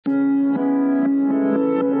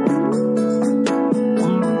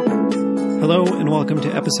and welcome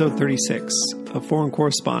to episode 36 of Foreign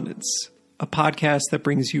Correspondence, a podcast that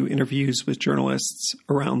brings you interviews with journalists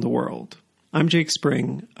around the world. I'm Jake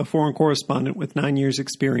Spring, a foreign correspondent with 9 years'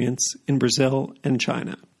 experience in Brazil and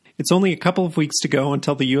China. It's only a couple of weeks to go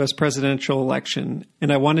until the U.S. presidential election,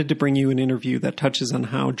 and I wanted to bring you an interview that touches on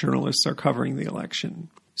how journalists are covering the election.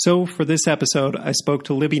 So for this episode, I spoke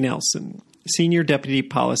to Libby Nelson, Senior Deputy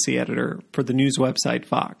Policy Editor for the news website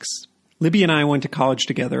Vox. Libby and I went to college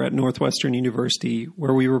together at Northwestern University,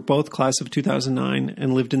 where we were both class of 2009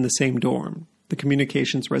 and lived in the same dorm, the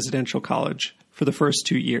Communications Residential College, for the first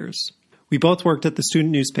 2 years. We both worked at the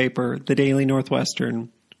student newspaper, the Daily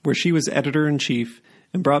Northwestern, where she was editor-in-chief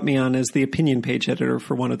and brought me on as the opinion page editor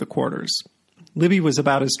for one of the quarters. Libby was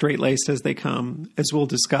about as straight-laced as they come, as we'll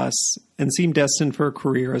discuss, and seemed destined for a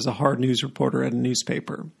career as a hard news reporter at a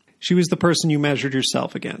newspaper. She was the person you measured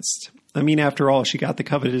yourself against. I mean, after all, she got the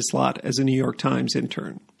coveted slot as a New York Times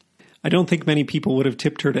intern. I don't think many people would have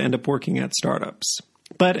tipped her to end up working at startups.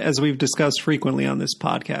 But as we've discussed frequently on this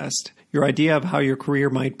podcast, your idea of how your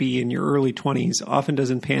career might be in your early 20s often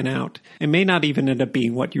doesn't pan out and may not even end up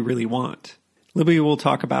being what you really want. Libby will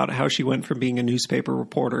talk about how she went from being a newspaper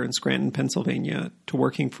reporter in Scranton, Pennsylvania, to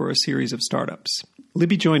working for a series of startups.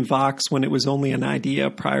 Libby joined Vox when it was only an idea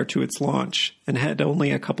prior to its launch and had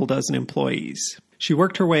only a couple dozen employees. She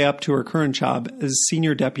worked her way up to her current job as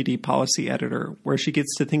Senior Deputy Policy Editor, where she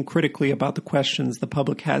gets to think critically about the questions the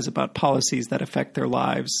public has about policies that affect their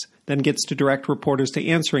lives, then gets to direct reporters to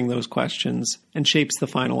answering those questions, and shapes the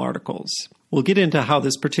final articles. We'll get into how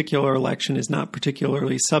this particular election is not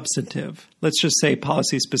particularly substantive. Let's just say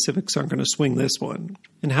policy specifics aren't going to swing this one.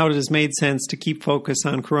 And how it has made sense to keep focus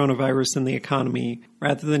on coronavirus and the economy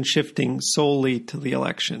rather than shifting solely to the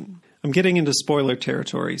election. I'm getting into spoiler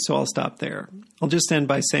territory, so I'll stop there. I'll just end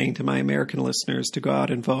by saying to my American listeners to go out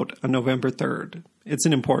and vote on November 3rd. It's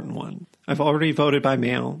an important one. I've already voted by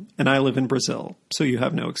mail, and I live in Brazil, so you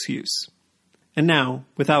have no excuse. And now,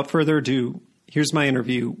 without further ado, here's my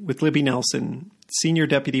interview with Libby Nelson, Senior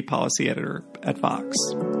Deputy Policy Editor at Vox.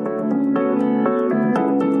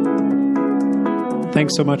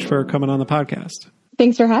 Thanks so much for coming on the podcast.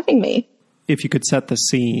 Thanks for having me. If you could set the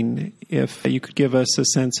scene, if you could give us a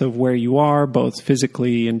sense of where you are, both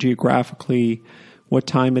physically and geographically, what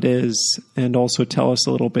time it is, and also tell us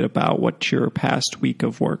a little bit about what your past week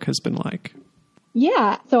of work has been like.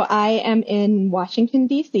 Yeah, so I am in Washington,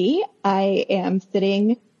 D.C. I am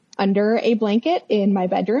sitting under a blanket in my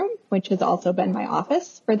bedroom, which has also been my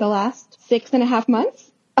office for the last 6.5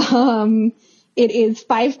 months. It is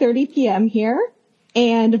 5:30 p.m. here.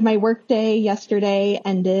 And my workday yesterday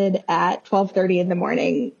ended at 12:30 in the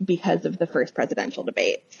morning because of the first presidential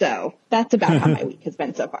debate. So that's about how my week has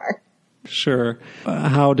been so far. Sure.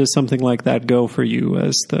 How does something like that go for you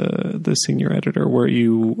as the senior editor? Were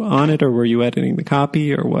you on it, or were you editing the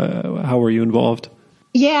copy, or how were you involved?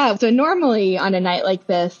 Yeah. So normally on a night like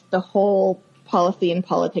this, the whole policy and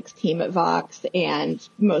politics team at Vox and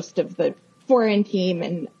most of the foreign team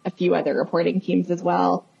and a few other reporting teams as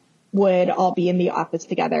well would all be in the office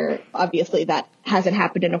together. Obviously, that hasn't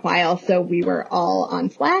happened in a while, so we were all on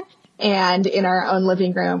Slack and in our own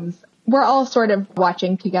living rooms. We're all sort of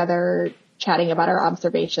watching together, chatting about our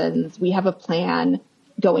observations. We have a plan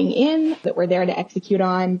going in that we're there to execute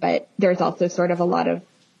on, but there's also sort of a lot of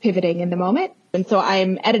pivoting in the moment. And so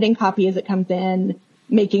I'm editing copy as it comes in,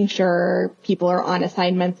 making sure people are on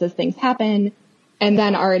assignments as things happen, and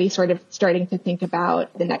then already sort of starting to think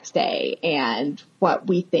about the next day and what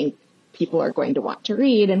we think people are going to want to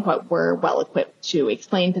read and what we're well equipped to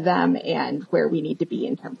explain to them and where we need to be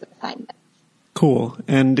in terms of assignments. Cool.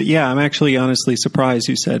 And yeah, I'm actually honestly surprised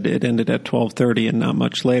you said it ended at 12:30 and not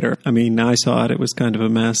much later. I mean, I saw it. It was kind of a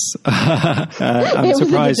mess. I'm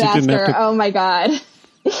surprised you didn't have to. Oh my God.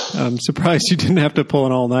 I'm surprised you didn't have to pull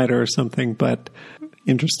an all-nighter or something, but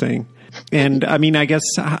interesting. And I mean, I guess,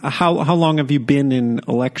 how long have you been in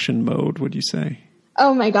election mode, would you say?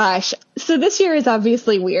 Oh my gosh. So this year is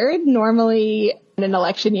obviously weird. Normally in an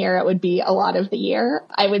election year, it would be a lot of the year.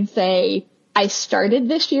 I would say I started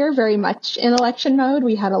this year very much in election mode.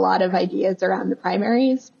 We had a lot of ideas around the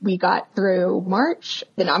primaries. We got through March.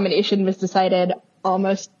 The nomination was decided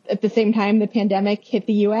almost at the same time the pandemic hit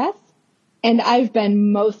the U.S. And I've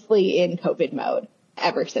been mostly in COVID mode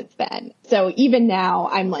ever since then. So even now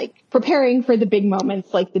I'm like preparing for the big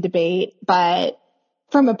moments like the debate, but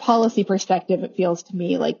from a policy perspective, it feels to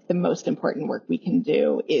me like the most important work we can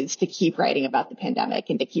do is to keep writing about the pandemic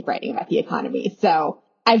and to keep writing about the economy. So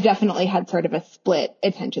I've definitely had sort of a split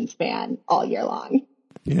attention span all year long.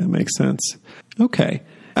 Yeah, makes sense. Okay.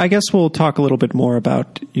 I guess we'll talk a little bit more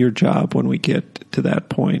about your job when we get to that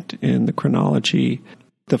point in the chronology.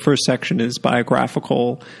 The first section is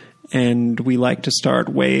biographical, and we like to start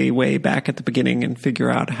way, way back at the beginning and figure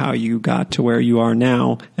out how you got to where you are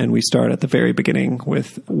now. And we start at the very beginning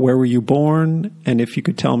with where were you born? And if you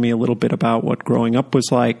could tell me a little bit about what growing up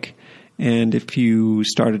was like, and if you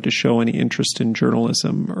started to show any interest in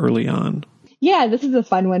journalism early on. Yeah, this is a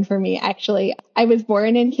fun one for me, actually. I was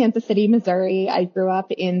born in Kansas City, Missouri. I grew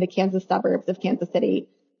up in the Kansas suburbs of Kansas City.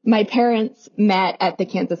 My parents met at the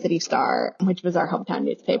Kansas City Star, which was our hometown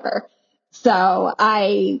newspaper. So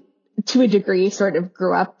I, to a degree, sort of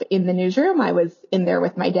grew up in the newsroom. I was in there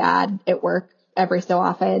with my dad at work every so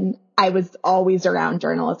often. I was always around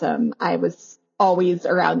journalism. I was always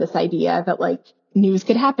around this idea that like news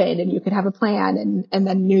could happen and you could have a plan and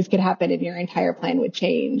then news could happen and your entire plan would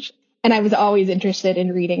change. And I was always interested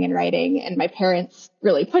in reading and writing. And my parents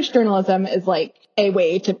really pushed journalism as like a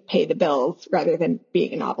way to pay the bills rather than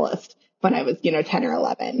being a novelist when I was, 10 or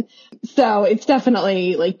 11. So it's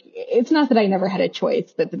definitely like, it's not that I never had a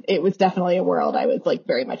choice, but it was definitely a world I was like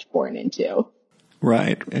very much born into.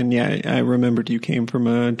 Right. And yeah, I remembered you came from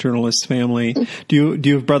a journalist family. Do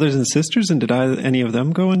you have brothers and sisters? And did any of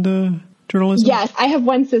them go into journalism? Yes, I have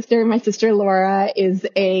one sister. My sister Laura is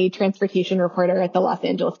a transportation reporter at the Los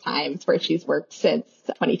Angeles Times, where she's worked since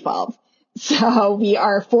 2012. So we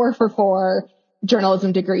are 4 for 4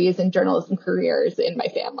 journalism degrees and journalism careers in my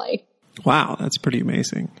family. Wow, that's pretty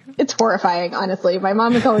amazing. It's horrifying, honestly. My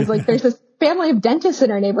mom is always like, there's this family of dentists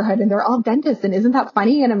in our neighborhood and they're all dentists. And isn't that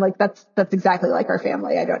funny? And I'm like, that's exactly like our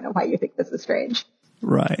family. I don't know why you think this is strange.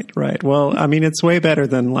 Right. Well, I mean, it's way better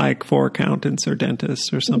than like 4 accountants or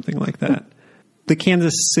dentists or something like that. The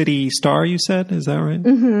Kansas City Star, you said, is that right?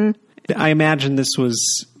 Mm-hmm. I imagine this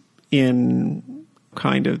was in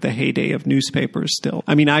kind of the heyday of newspapers still.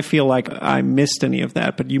 I mean, I feel like I missed any of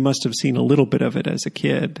that, but you must have seen a little bit of it as a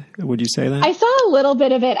kid. Would you say that? I saw a little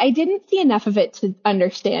bit of it. I didn't see enough of it to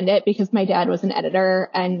understand it because my dad was an editor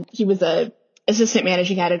and he was a assistant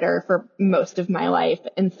managing editor for most of my life.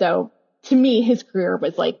 And so to me, his career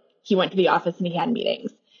was like he went to the office and he had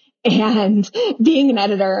meetings. And being an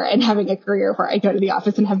editor and having a career where I go to the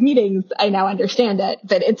office and have meetings, I now understand it.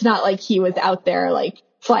 But it's not like he was out there like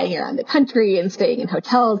flying around the country and staying in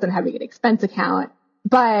hotels and having an expense account.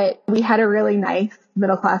 But we had a really nice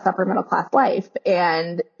middle class, upper middle class life.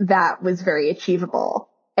 And that was very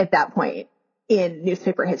achievable at that point in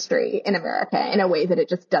newspaper history in America in a way that it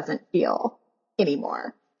just doesn't feel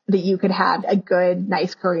anymore. That you could have a good,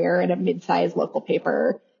 nice career in a mid-sized local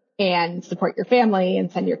paper and support your family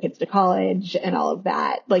and send your kids to college and all of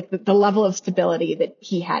that. Like the level of stability that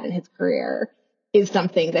he had in his career is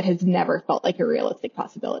something that has never felt like a realistic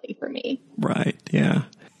possibility for me. Right. Yeah.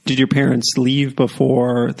 Did your parents leave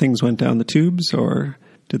before things went down the tubes, or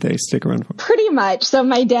did they stick around for? Pretty much. So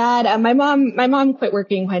my dad, my mom quit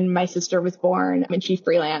working when my sister was born. I mean, she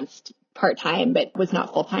freelanced part-time, but was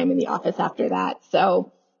not full-time in the office after that.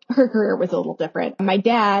 So her career was a little different. My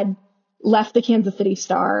dad left the Kansas City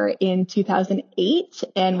Star in 2008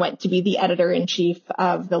 and went to be the editor-in-chief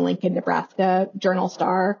of the Lincoln, Nebraska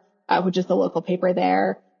Journal-Star, which is the local paper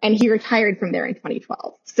there. And he retired from there in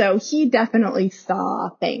 2012. So he definitely saw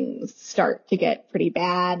things start to get pretty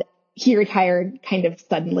bad. He retired kind of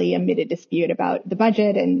suddenly amid a dispute about the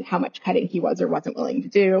budget and how much cutting he was or wasn't willing to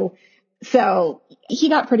do. So he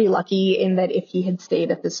got pretty lucky in that if he had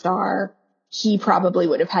stayed at the Star, he probably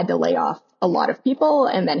would have had to lay off a lot of people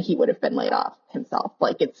and then he would have been laid off himself.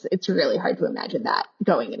 Like it's really hard to imagine that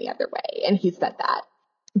going any other way. And he said that.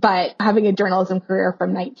 But having a journalism career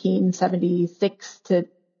from 1976 to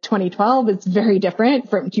 2012 is very different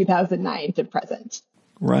from 2009 to present.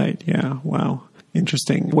 Right. Yeah. Wow.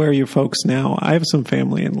 Interesting. Where are your folks now? I have some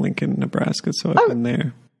family in Lincoln, Nebraska, so I've been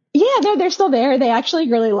there. Yeah, they're still there. They actually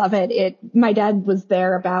really love it. My dad was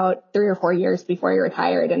there about 3 or 4 years before he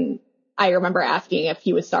retired. And I remember asking if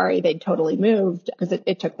he was sorry they'd totally moved because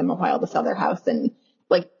it took them a while to sell their house and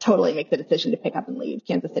like totally make the decision to pick up and leave.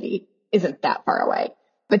 Kansas City isn't that far away,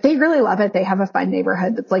 but they really love it. They have a fun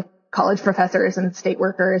neighborhood that's like college professors and state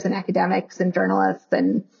workers and academics and journalists.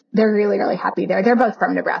 And they're really, really happy there. They're both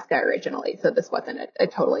from Nebraska originally. So this wasn't a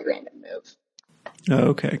totally random move. Oh,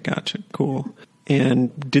 okay. Gotcha. Cool.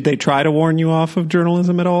 And did they try to warn you off of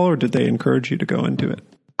journalism at all, or did they encourage you to go into it?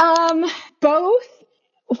 Both.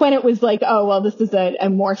 When it was like, oh, well, this is a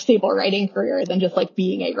more stable writing career than just like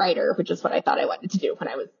being a writer, which is what I thought I wanted to do when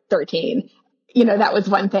I was 13. That was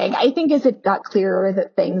one thing. I think as it got clearer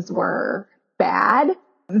that things were bad,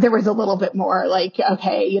 there was a little bit more like,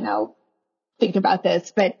 okay, think about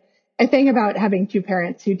this. But a thing about having two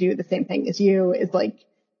parents who do the same thing as you is like,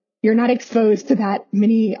 you're not exposed to that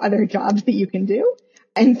many other jobs that you can do.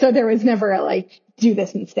 And so there was never a like, do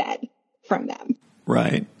this instead from them.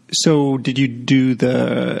 Right. So did you do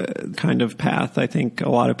the kind of path I think a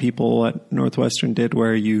lot of people at Northwestern did,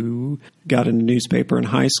 where you got a newspaper in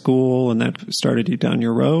high school and that started you down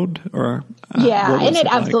your road? Or yeah, and it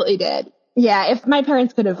absolutely did. Yeah, if my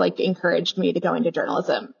parents could have encouraged me to go into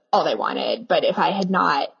journalism, all they wanted, but if I had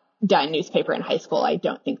not done newspaper in high school, I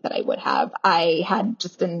don't think that I would have. I had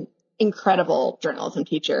just an incredible journalism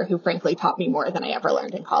teacher who frankly taught me more than I ever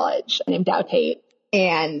learned in college, named Dow Tate.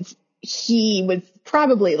 And he was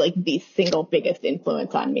probably the single biggest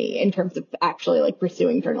influence on me in terms of actually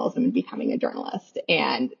pursuing journalism and becoming a journalist.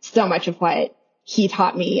 And so much of what he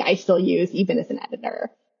taught me, I still use even as an editor.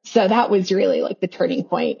 So that was really the turning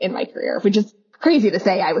point in my career, which is crazy to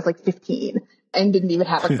say. I was 15 and didn't even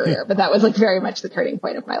have a career, but that was very much the turning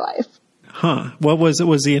point of my life. Huh. What was it?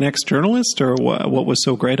 Was he an ex-journalist, or what was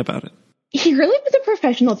so great about it? He really was a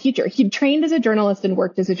professional teacher. He'd trained as a journalist and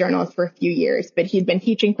worked as a journalist for a few years, but he'd been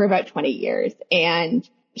teaching for about 20 years. And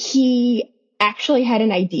he actually had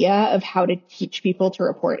an idea of how to teach people to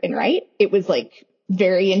report and write. It was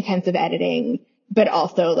very intensive editing, but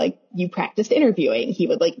also you practiced interviewing. He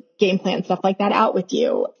would game plan stuff like that out with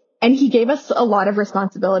you. And he gave us a lot of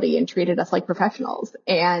responsibility and treated us like professionals.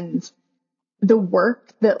 And the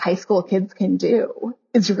work that high school kids can do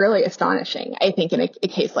is really astonishing, I think, in a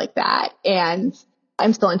case like that. And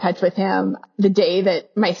I'm still in touch with him. The day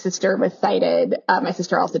that my sister was cited, my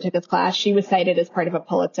sister also took his class. She was cited as part of a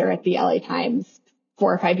Pulitzer at the LA Times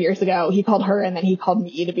 4 or 5 years ago. He called her and then he called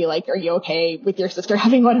me to be are you okay with your sister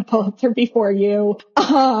having won a Pulitzer before you?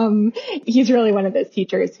 He's really one of those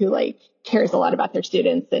teachers who cares a lot about their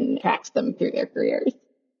students and tracks them through their careers.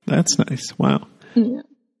 That's nice. Wow. Yeah.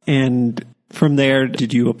 And from there,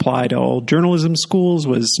 did you apply to all journalism schools?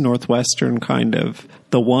 Was Northwestern kind of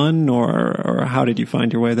the one, or how did you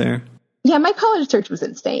find your way there? Yeah, my college search was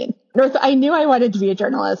insane. I knew I wanted to be a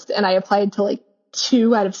journalist, and I applied to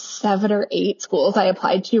 2 out of 7 or 8 schools I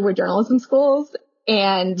applied to were journalism schools.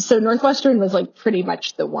 And so Northwestern was pretty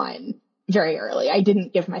much the one very early. I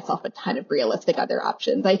didn't give myself a ton of realistic other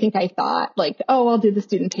options. I think I thought I'll do the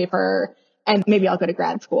student paper and maybe I'll go to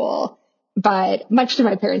grad school. But much to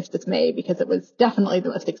my parents' dismay, because it was definitely the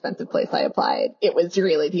most expensive place I applied, it was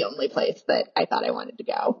really the only place that I thought I wanted to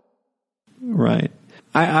go. Right.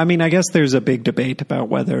 I mean, I guess there's a big debate about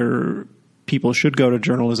whether people should go to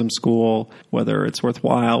journalism school, whether it's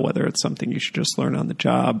worthwhile, whether it's something you should just learn on the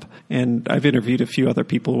job. And I've interviewed a few other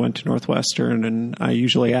people who went to Northwestern, and I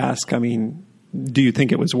usually ask, do you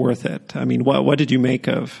think it was worth it? What did you make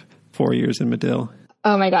of 4 years in Medill?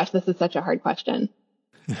 Oh my gosh, this is such a hard question.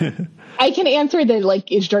 I can answer the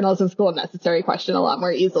is journalism school a necessary question a lot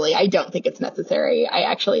more easily. I don't think it's necessary. I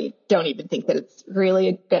actually don't even think that it's really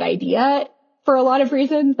a good idea for a lot of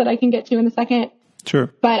reasons that I can get to in a second.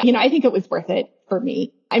 Sure. But, I think it was worth it for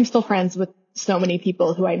me. I'm still friends with so many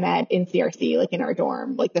people who I met in CRC, in our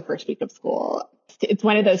dorm, the first week of school. It's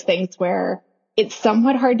one of those things where it's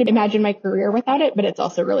somewhat hard to imagine my career without it, but it's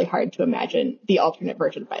also really hard to imagine the alternate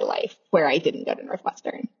version of my life where I didn't go to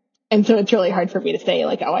Northwestern. And so it's really hard for me to say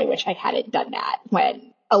I wish I hadn't done that,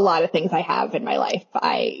 when a lot of things I have in my life,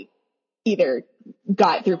 I either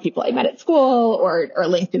got through people I met at school or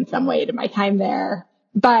linked in some way to my time there.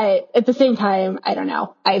 But at the same time, I don't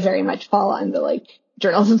know. I very much fall on the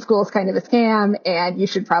journalism school is kind of a scam, and you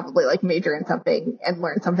should probably major in something and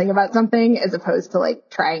learn something about something, as opposed to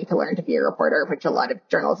trying to learn to be a reporter, which a lot of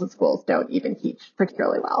journalism schools don't even teach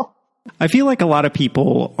particularly well. I feel like a lot of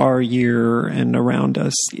people our year and around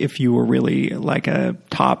us, if you were really a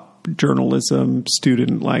top journalism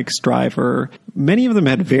student striver, many of them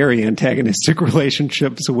had very antagonistic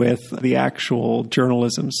relationships with the actual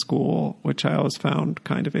journalism school, which I always found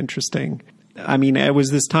kind of interesting. It was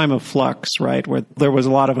this time of flux, right, where there was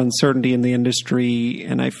a lot of uncertainty in the industry.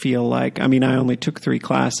 And I feel I only took 3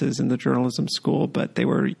 classes in the journalism school, but they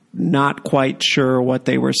were not quite sure what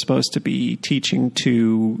they were supposed to be teaching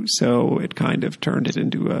to. So it kind of turned it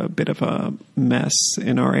into a bit of a mess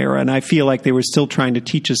in our era. And I feel they were still trying to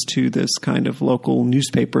teach us to this kind of local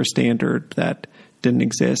newspaper standard that didn't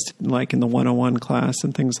exist, in the 101 class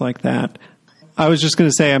and things like that. I was just going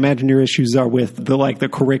to say, I imagine your issues are with the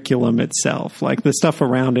curriculum itself, the stuff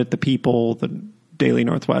around it, the people, the Daily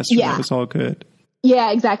Northwestern. Yeah. That was all good.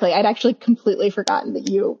 Yeah, exactly. I'd actually completely forgotten that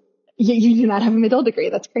you do not have a Medill degree.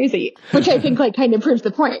 That's crazy. Which I think kind of proves the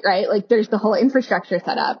point, right? There's the whole infrastructure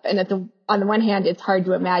set up, and on the one hand, it's hard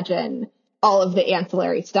to imagine all of the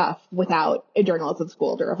ancillary stuff without a journalism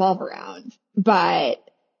school to revolve around. But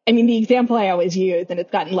the example I always use, and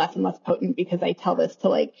it's gotten less and less potent because I tell this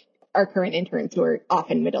to our current interns who are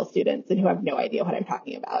often Medill students and who have no idea what I'm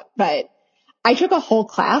talking about. But I took a whole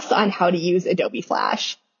class on how to use Adobe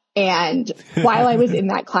Flash. And while I was in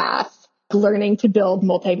that class, learning to build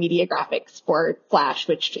multimedia graphics for Flash,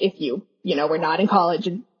 which if you were not in college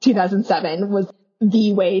in 2007, was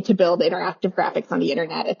the way to build interactive graphics on the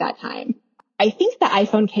internet at that time. I think the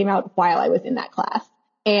iPhone came out while I was in that class,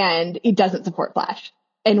 and it doesn't support Flash.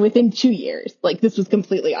 And within 2 years, this was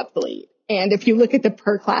completely obsolete. And if you look at the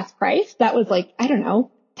per class price, that was $10,000,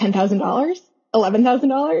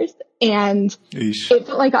 $11,000. And Eesh. It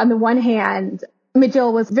felt like on the one hand,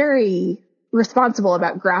 Medill was very responsible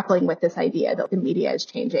about grappling with this idea that the media is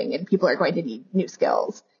changing and people are going to need new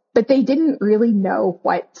skills. But they didn't really know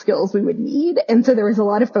what skills we would need. And so there was a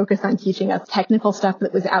lot of focus on teaching us technical stuff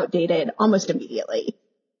that was outdated almost immediately.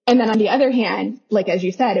 And then on the other hand, as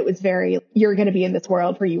you said, it was you're going to be in this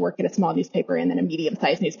world where you work at a small newspaper and then a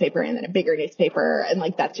medium-sized newspaper and then a bigger newspaper. And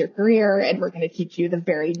that's your career. And we're going to teach you the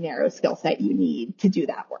very narrow skill set you need to do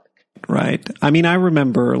that work. Right. I mean, I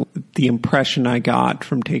remember the impression I got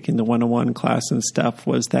from taking the 101 class and stuff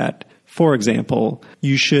was that, for example,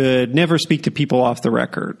 you should never speak to people off the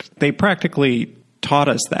record. They practically taught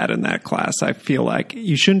us that in that class. I feel like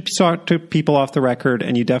you shouldn't talk to people off the record,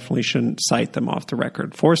 and you definitely shouldn't cite them off the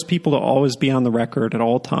record. Force people to always be on the record at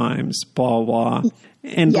all times, blah, blah.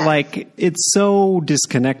 And yes. It's so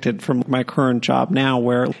disconnected from my current job now,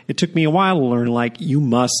 where it took me a while to learn, you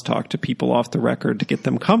must talk to people off the record to get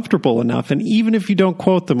them comfortable enough. And even if you don't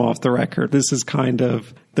quote them off the record, this is kind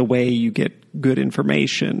of the way you get good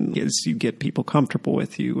information, is you get people comfortable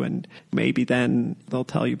with you, and maybe then they'll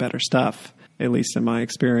tell you better stuff, at least in my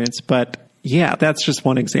experience. But yeah, that's just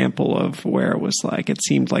one example of where it was it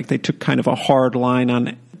seemed like they took kind of a hard line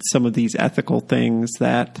on some of these ethical things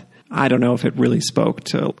that I don't know if it really spoke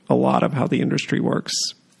to a lot of how the industry works,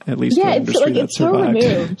 at least the industry that survived. So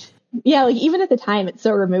removed. Yeah, even at the time, it's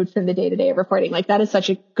so removed from the day-to-day of reporting. That is such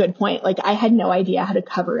a good point. I had no idea how to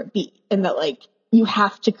cover a beat, and that you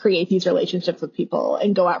have to create these relationships with people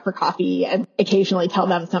and go out for coffee and occasionally tell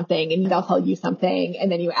them something and they'll tell you something,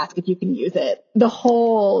 and then you ask if you can use it. The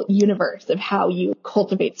whole universe of how you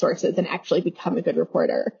cultivate sources and actually become a good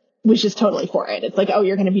reporter was just totally foreign. It's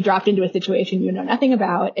you're going to be dropped into a situation you know nothing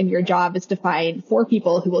about, and your job is to find 4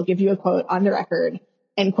 people who will give you a quote on the record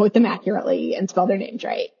and quote them accurately and spell their names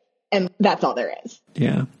right. And that's all there is.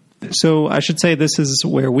 Yeah. So I should say this is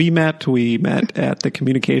where we met. We met at the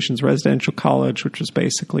Communications Residential College, which was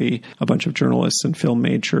basically a bunch of journalists and film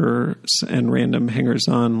majors and random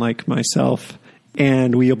hangers-on like myself.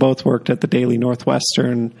 And we both worked at the Daily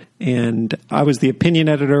Northwestern, and I was the opinion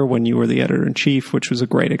editor when you were the editor-in-chief, which was a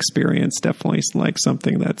great experience, definitely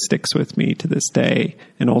something that sticks with me to this day,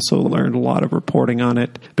 and also learned a lot of reporting on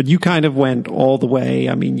it. But you kind of went all the way.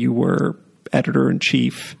 I mean, you were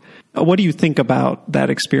editor-in-chief. What do you think about that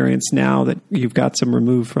experience now that you've got some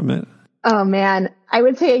removed from it? Oh, man. I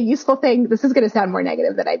would say a useful thing, this is going to sound more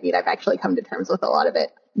negative than I mean. I've actually come to terms with a lot of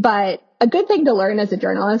it. But a good thing to learn as a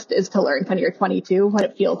journalist is to learn when you're 22 what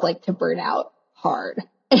it feels like to burn out hard.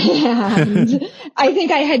 And I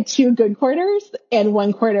think I had 2 good quarters and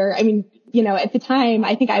 1 quarter. I mean, at the time,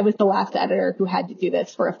 I think I was the last editor who had to do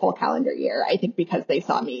this for a full calendar year. I think because they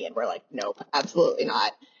saw me and were like, nope, absolutely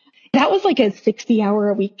not. That was a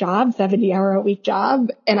 60-hour-a-week job, 70-hour-a-week job.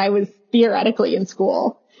 And I was theoretically in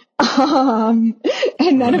school. And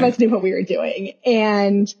none of us knew what we were doing.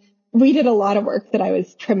 And we did a lot of work that I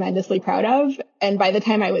was tremendously proud of. And by the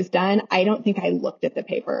time I was done, I don't think I looked at the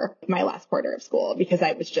paper my last quarter of school because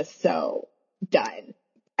I was just so done.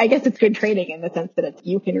 I guess it's good training in the sense that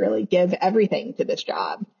you can really give everything to this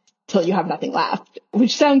job till you have nothing left,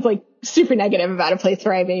 which sounds super negative about a place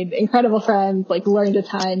where I made incredible friends, learned a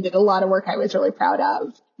ton, did a lot of work I was really proud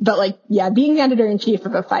of. But being the editor-in-chief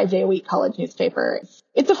of a 5-day-a-week college newspaper,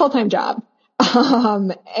 it's a full-time job.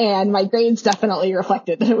 And my grades definitely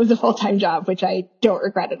reflected that it was a full-time job, which I don't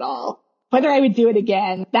regret at all. Whether I would do it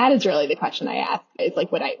again, that is really the question I ask. It's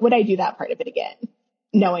would I do that part of it again,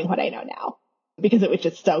 knowing what I know now? Because it was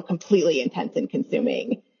just so completely intense and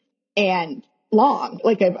consuming and long.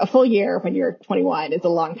 A full year when you're 21 is a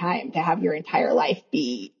long time to have your entire life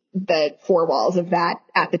be the 4 walls of that,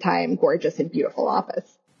 at the time, gorgeous and beautiful office.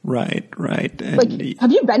 Right. And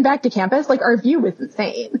have you been back to campus? Our view was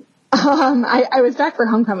insane. I was back for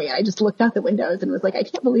homecoming and I just looked out the windows and was I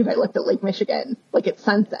can't believe I looked at Lake Michigan at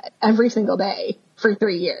sunset every single day for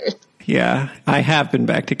 3 years. Yeah, I have been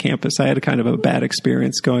back to campus. I had a kind of a bad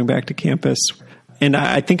experience going back to campus. And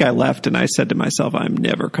I think I left and I said to myself, I'm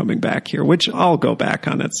never coming back here, which I'll go back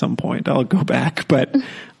on at some point. I'll go back. But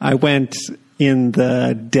I went in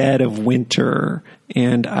the dead of winter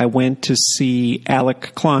and I went to see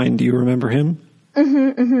Alec Klein. Do you remember him?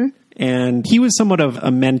 Mm-hmm, mm-hmm. And he was somewhat of a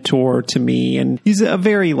mentor to me. And he's a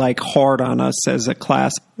very hard on us as a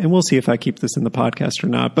class. And we'll see if I keep this in the podcast or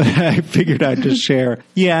not, but I figured I'd just share.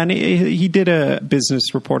 Yeah. And he did a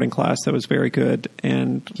business reporting class that was very good.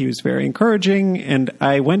 And he was very encouraging. And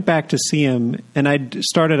I went back to see him, and I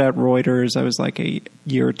started at Reuters. I was a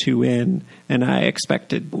year or two in, and I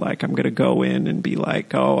expected I'm going to go in and be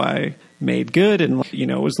I made good. And,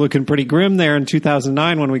 it was looking pretty grim there in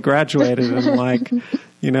 2009 when we graduated.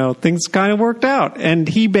 And things kind of worked out. And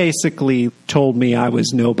he basically told me I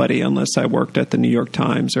was nobody unless I worked at the New York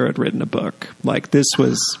Times or had written a book. This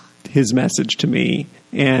was his message to me.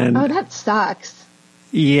 And oh, that sucks.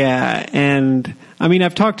 Yeah. And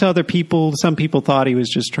I've talked to other people. Some people thought he was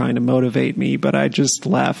just trying to motivate me, but I just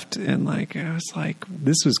left. And I was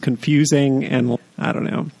this was confusing. And I don't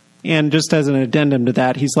know. And just as an addendum to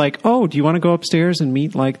that, he's oh, do you want to go upstairs and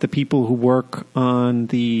meet the people who work on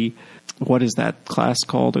the, what is that class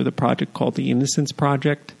called, or the project called the Innocence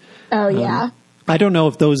Project? Oh, yeah. I don't know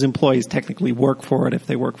if those employees technically work for it, if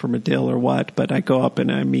they work for Medill or what, but I go up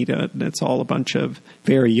and I meet it's all a bunch of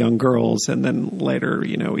very young girls. And then later,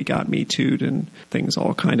 we got Me Too'd and things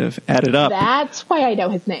all kind of added up. That's why I know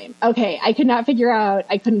his name. Okay. I could not figure out,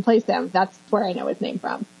 I couldn't place him. That's where I know his name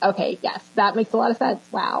from. Okay. Yes. That makes a lot of sense.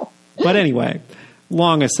 Wow. But anyway,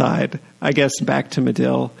 long aside, I guess back to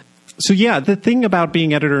Medill. So yeah, the thing about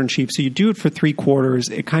being editor-in-chief, so you do it for 3 quarters.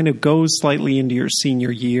 It kind of goes slightly into your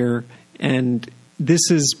senior year. And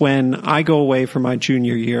this is when I go away for my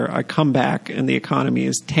junior year. I come back and the economy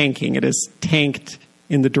is tanking. It has tanked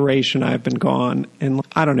in the duration I've been gone. And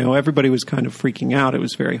I don't know, everybody was kind of freaking out. It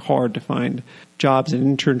was very hard to find jobs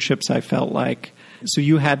and internships, I felt like. So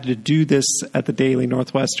you had to do this at the Daily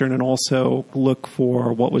Northwestern and also look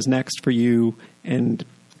for what was next for you. And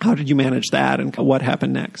how did you manage that and what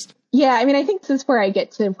happened next? Yeah, I think this is where I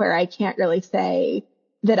get to where I can't really say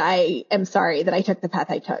that I am sorry that I took the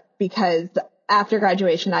path I took, because after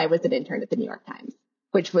graduation, I was an intern at the New York Times,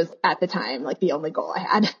 which was at the time the only goal I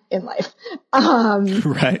had in life.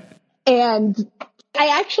 Right. And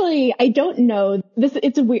I don't know this.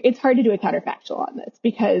 It's hard to do a counterfactual on this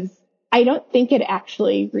because I don't think it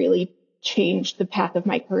actually really changed the path of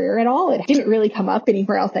my career at all. It didn't really come up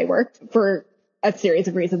anywhere else I worked for a series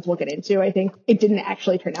of reasons we'll get into. I think it didn't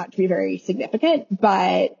actually turn out to be very significant,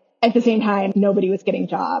 but at the same time, nobody was getting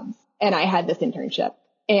jobs and I had this internship.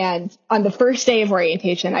 And on the first day of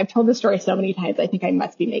orientation, I've told the story so many times, I think I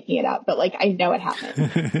must be making it up, but I know it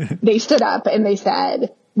happened. They stood up and they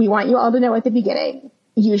said, we want you all to know at the beginning,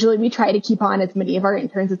 usually we try to keep on as many of our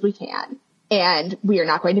interns as we can. And we are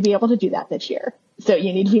not going to be able to do that this year. So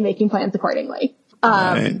you need to be making plans accordingly.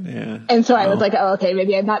 Right, yeah. And so I was oh, okay,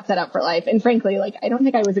 maybe I'm not set up for life. And frankly, I don't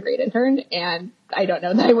think I was a great intern, and I don't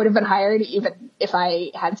know that I would have been hired even if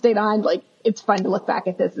I had stayed on. It's fun to look back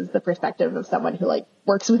at this as the perspective of someone who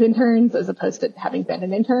works with interns as opposed to having been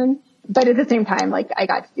an intern. But at the same time, I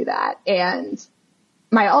got to do that. And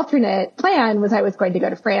my alternate plan was I was going to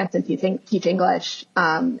go to France and teach English,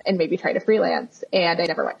 and maybe try to freelance. And I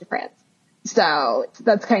never went to France. So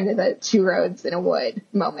that's kind of the 2 roads in a wood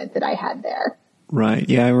moment that I had there. Right.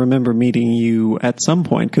 Yeah, I remember meeting you at some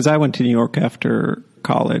point because I went to New York after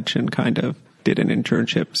college and kind of did an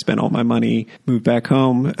internship, spent all my money, moved back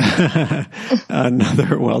home,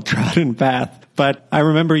 another well-trodden path. But I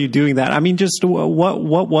remember you doing that. Just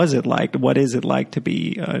what was it like? What is it like to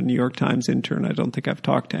be a New York Times intern? I don't think I've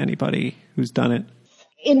talked to anybody who's done it.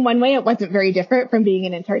 In one way, it wasn't very different from being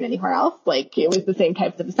an intern anywhere else. It was the same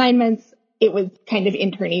types of assignments. It was kind of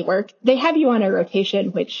intern-y work. They have you on a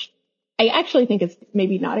rotation, which I actually think is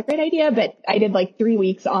maybe not a great idea, but I did 3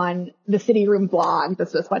 weeks on the City Room blog.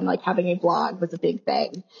 This was when having a blog was a big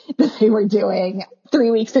thing that they were doing.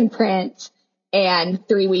 3 weeks in print and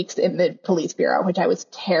 3 weeks in the police bureau, which I was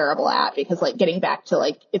terrible at because getting back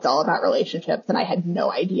to it's all about relationships. And I had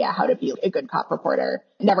no idea how to be a good cop reporter.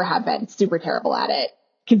 Never have been, super terrible at it.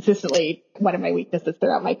 Consistently one of my weaknesses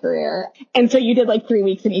throughout my career. And so you did 3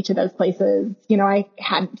 weeks in each of those places. I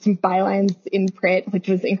had some bylines in print, which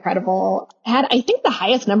was incredible. Had, I think, the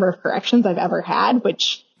highest number of corrections I've ever had,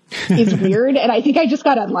 which is weird. And I think I just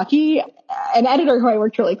got unlucky. An editor who I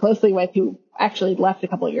worked really closely with, who actually left a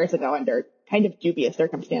couple of years ago under kind of dubious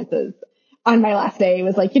circumstances, on my last day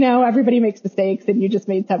was everybody makes mistakes and you just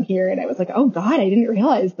made some here. And I was oh God, I didn't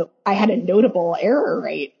realize that I had a notable error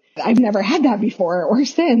rate. I've never had that before or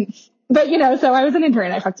since. But, so I was an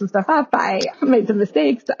intern. I fucked some stuff up. I made some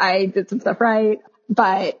mistakes. I did some stuff right.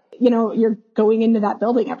 But, you're going into that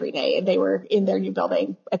building every day. And they were in their new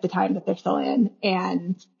building at the time that they're still in.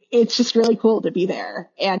 And it's just really cool to be there.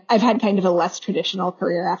 And I've had kind of a less traditional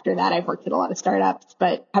career after that. I've worked at a lot of startups,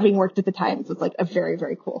 but having worked at the Times was like a very,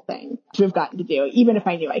 very cool thing to have gotten to do, even if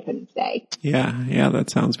I knew I couldn't stay. Yeah, that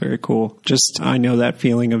sounds very cool. Just, I know that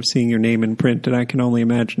feeling of seeing your name in print, and I can only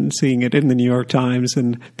imagine seeing it in the New York Times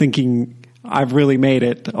and thinking, I've really made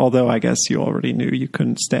it, although I guess you already knew you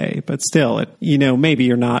couldn't stay. But still, maybe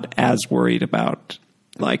you're not as worried about,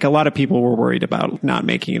 like a lot of people were worried about not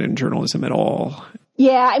making it in journalism at all.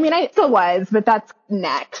 Yeah, I mean, I still was, but that's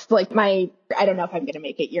next. Like I don't know if I'm going to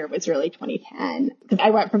make it year was really 2010. Because I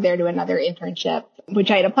went from there to another internship, which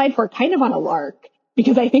I had applied for kind of on a lark.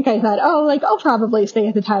 Because I think I thought, I'll probably stay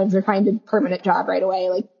at the Times or find a permanent job right away.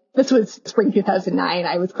 Like, this was spring 2009.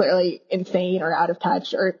 I was clearly insane or out of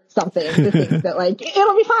touch or something to think that like,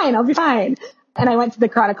 it'll be fine. I'll be fine. And I went to the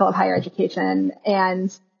Chronicle of Higher Education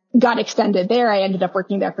and got extended there. I ended up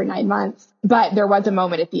working there for 9 months. But there was a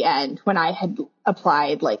moment at the end when I had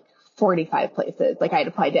applied like 45 places. Like I had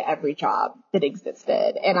applied to every job that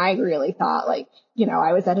existed. And I really thought like,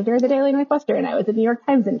 I was editor of the Daily Northwestern. I was a New York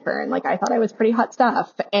Times intern. Like I thought I was pretty hot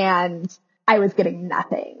stuff. And I was getting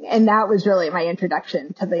nothing. And that was really my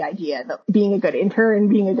introduction to the idea that being a good intern,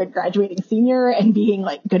 being a good graduating senior, and being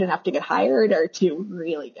like good enough to get hired are two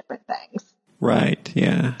really different things. Right.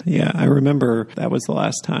 Yeah. I remember that was the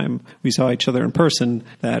last time we saw each other in person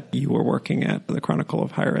that you were working at the Chronicle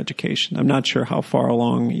of Higher Education. I'm not sure how far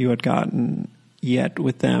along you had gotten yet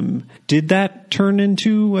with them. Did that turn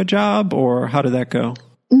into a job, or how did that go?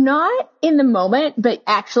 Not in the moment, but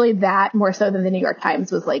actually that more so than the New York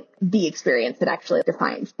Times was like the experience that actually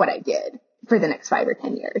defined what I did for the next 5 or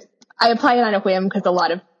 10 years. I applied on a whim because a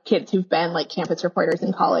lot of kids who've been like campus reporters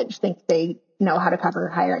in college think they know how to cover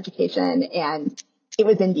higher education. And it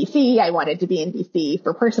was in DC. I wanted to be in DC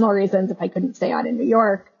for personal reasons if I couldn't stay on in New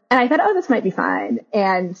York. And I thought, this might be fine.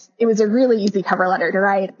 And it was a really easy cover letter to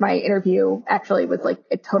write. My interview actually was like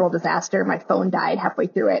a total disaster. My phone died halfway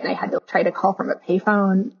through it and I had to try to call from a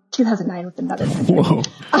payphone. 2009 was another country. Whoa.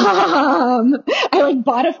 I like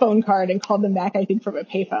bought a phone card and called them back, I think, from a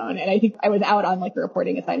payphone. And I think I was out on like a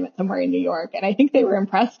reporting assignment somewhere in New York. And I think they were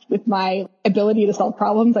impressed with my ability to solve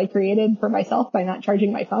problems I created for myself by not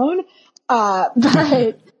charging my phone.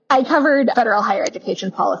 But I covered federal higher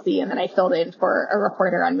education policy, and then I filled in for a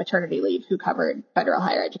reporter on maternity leave who covered federal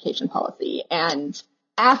higher education policy. And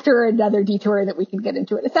after another detour that we can get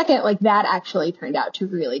into in a second, like that actually turned out to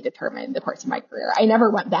really determine the course of my career. I never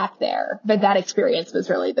went back there, but that experience was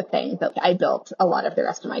really the thing that I built a lot of the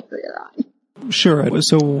rest of my career on. Sure.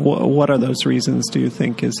 So what are those reasons, do you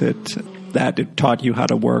think? Is it that it taught you how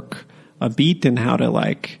to work a beat and how to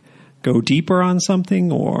like go deeper on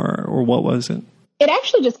something, or what was it? It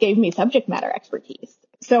actually just gave me subject matter expertise.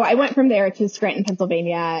 So I went from there to Scranton,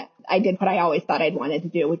 Pennsylvania. I did what I always thought I'd wanted to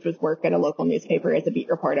do, which was work at a local newspaper as a beat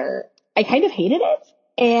reporter. I kind of hated it.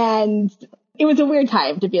 And it was a weird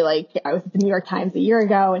time to be like, I was at the New York Times a year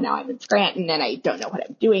ago and now I'm in Scranton and I don't know what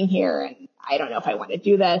I'm doing here. And I don't know if I want to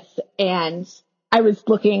do this. And I was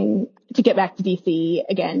looking to get back to DC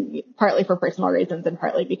again, partly for personal reasons and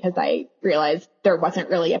partly because I realized there wasn't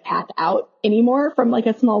really a path out anymore from like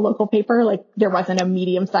a small local paper. Like there wasn't a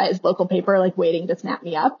medium-sized local paper like waiting to snap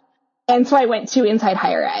me up. And so I went to Inside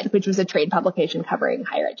Higher Ed, which was a trade publication covering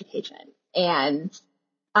higher education. And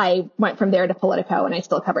I went from there to Politico and I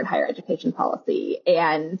still covered higher education policy.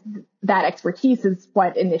 And that expertise is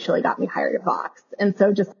what initially got me hired at Vox. And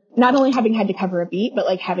so just not only having had to cover a beat, but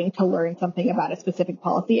like having to learn something about a specific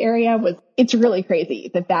policy area it's really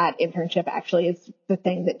crazy that internship actually is the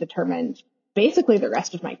thing that determined basically the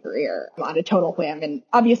rest of my career on a total whim. And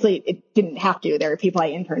obviously it didn't have to. There are people I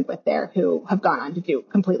interned with there who have gone on to do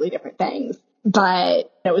completely different things.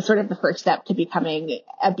 But it was sort of the first step to becoming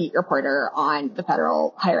a beat reporter on the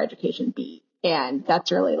federal higher education beat. And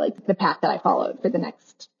that's really like the path that I followed for the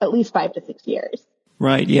next at least 5 to 6 years.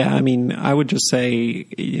 Right. Yeah. I mean, I would just say,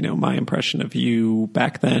 my impression of you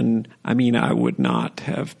back then, I mean, I would not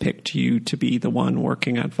have picked you to be the one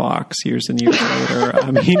working at Vox years and years later. I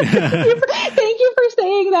mean, thank you for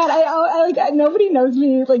saying that. I like, nobody knows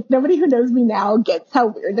me. Like nobody who knows me now gets how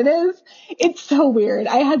weird it is. It's so weird.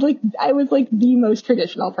 I was like the most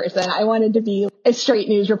traditional person. I wanted to be a straight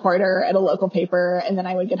news reporter at a local paper. And then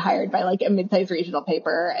I would get hired by like a mid-sized regional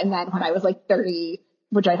paper. And then when I was like 30,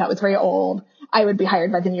 which I thought was very old, I would be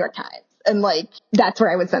hired by the New York Times. And like, that's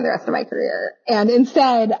where I would spend the rest of my career. And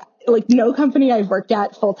instead, like no company I've worked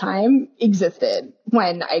at full time existed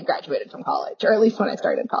when I graduated from college, or at least when I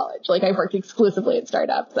started college. Like I've worked exclusively at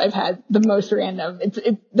startups. I've had the most random,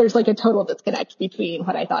 there's like a total disconnect between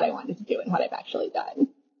what I thought I wanted to do and what I've actually done.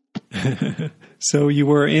 So you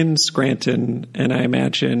were in Scranton, and I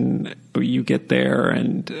imagine you get there,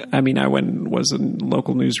 and I mean, was a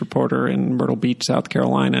local news reporter in Myrtle Beach, South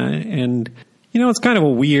Carolina, and it's kind of a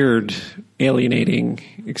weird, alienating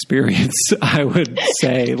experience, I would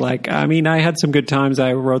say. I had some good times.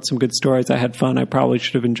 I wrote some good stories. I had fun. I probably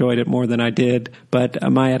should have enjoyed it more than I did, but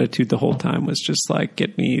my attitude the whole time was just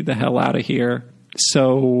get me the hell out of here.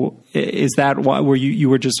 So is that why you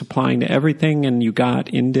were just applying to everything and you got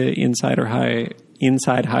into inside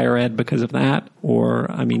higher ed because of that? Or,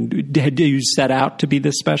 did you set out to be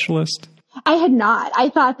this specialist? I had not. I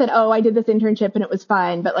thought that, I did this internship and it was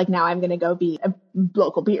fun, but now I'm going to go be a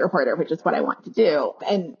local beat reporter, which is what I want to do.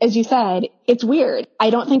 And as you said, it's weird. I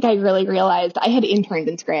don't think I really realized I had interned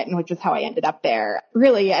in Scranton, which is how I ended up there.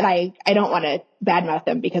 Really, and I don't want to badmouth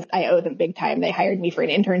them because I owe them big time. They hired me for an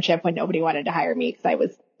internship when nobody wanted to hire me because I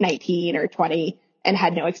was 19 or 20 and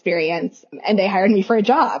had no experience. And they hired me for a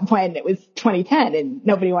job when it was 2010 and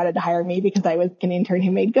nobody wanted to hire me because I was an intern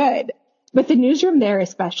who made good. But the newsroom there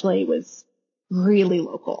especially was really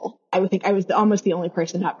local. I would think I was almost the only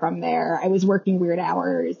person not from there. I was working weird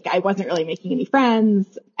hours. I wasn't really making any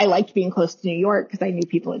friends. I liked being close to New York because I knew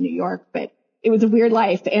people in New York, but it was a weird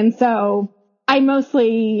life. And so I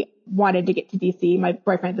mostly wanted to get to DC. My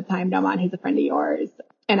boyfriend at the time, Noman, who's a friend of yours,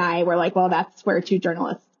 and I were like, well, that's where two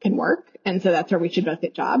journalists can work. And so that's where we should both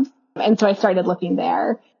get jobs. And so I started looking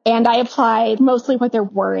there. And I applied mostly what there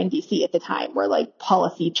were in DC at the time were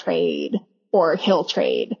policy trade or Hill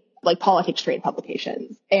trade, politics trade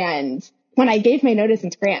publications. And when I gave my notice in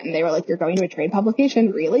Scranton, they were like, you're going to a trade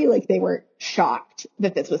publication? Really? They were shocked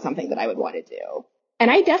that this was something that I would want to do. And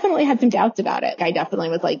I definitely had some doubts about it. I definitely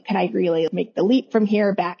was like, can I really make the leap from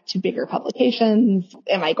here back to bigger publications?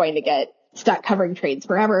 Am I going to get stuck covering trades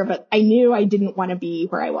forever? But I knew I didn't want to be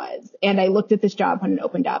where I was. And I looked at this job when it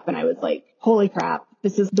opened up and I was like, holy crap,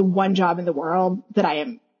 this is the one job in the world that I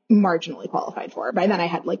am marginally qualified for. By then I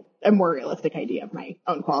had a more realistic idea of my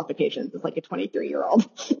own qualifications as a 23-year-old.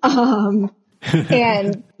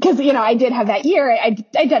 And because, I did have that year,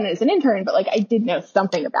 I'd done it as an intern, but I did know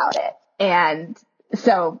something about it. And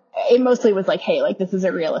so it mostly was hey, this is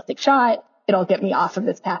a realistic shot. It'll get me off of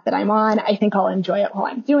this path that I'm on. I think I'll enjoy it while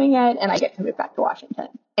I'm doing it. And I get to move back to Washington.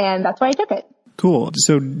 And that's why I took it. Cool.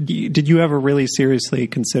 So did you ever really seriously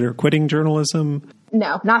consider quitting journalism?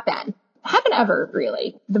 No, not then. Haven't ever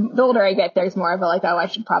really. The older I get, there's more of a I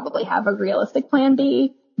should probably have a realistic plan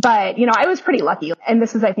B. But, I was pretty lucky. And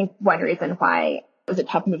this is, I think, one reason why it was a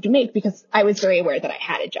tough move to make because I was very aware that I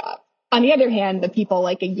had a job. On the other hand, the people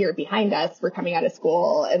a year behind us were coming out of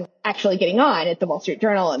school and actually getting on at the Wall Street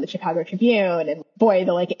Journal and the Chicago Tribune. And boy,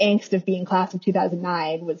 the angst of being class of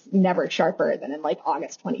 2009 was never sharper than in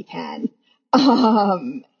August 2010.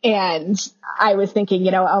 And I was thinking,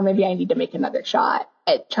 maybe I need to make another shot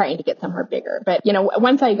at trying to get somewhere bigger. But,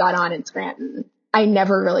 once I got on in Scranton, I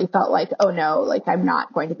never really felt oh no, I'm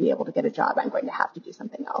not going to be able to get a job. I'm going to have to do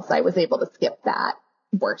something else. I was able to skip that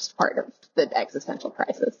worst part of the existential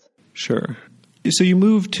crisis. Sure. So you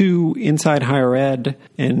moved to Inside Higher Ed,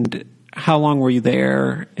 and how long were you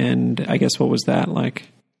there? And I guess what was that like?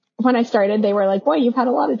 When I started, they were like, boy, you've had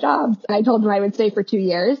a lot of jobs. And I told them I would stay for 2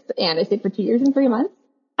 years, and I stayed for 2 years and 3 months.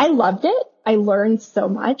 I loved it. I learned so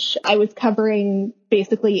much. I was covering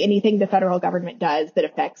basically anything the federal government does that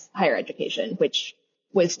affects higher education, which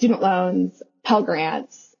was student loans, Pell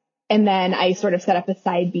Grants. And then I sort of set up a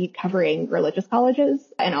side beat covering religious colleges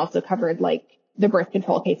and also covered the birth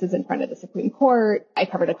control cases in front of the Supreme Court. I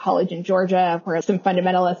covered a college in Georgia where some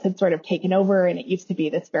fundamentalists had sort of taken over, and it used to be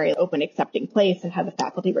this very open, accepting place, and how the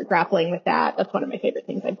faculty were grappling with that. That's one of my favorite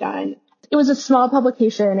things I've done. It was a small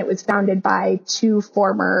publication. It was founded by two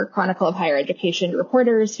former Chronicle of Higher Education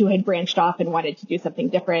reporters who had branched off and wanted to do something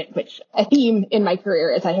different, which a theme in my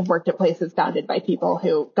career is I have worked at places founded by people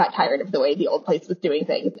who got tired of the way the old place was doing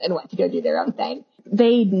things and went to go do their own thing.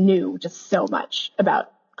 They knew just so much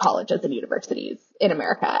about colleges and universities in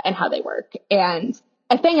America and how they work. And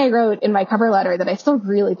a thing I wrote in my cover letter that I still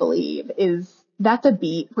really believe is that's a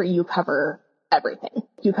beat where you cover everything.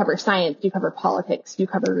 You cover science, you cover politics, you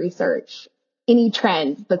cover research. Any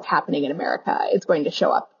trend that's happening in America is going to show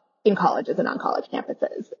up in colleges and on college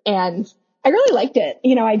campuses. And I really liked it.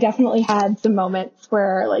 I definitely had some moments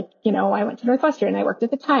where I went to Northwestern, I worked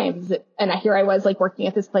at the Times, and here I was working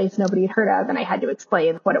at this place nobody had heard of, and I had to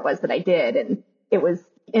explain what it was that I did. And it was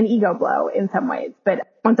an ego blow in some ways. But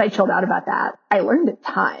once I chilled out about that, I learned a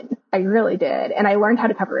ton. I really did. And I learned how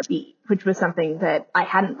to cover a beat, which was something that I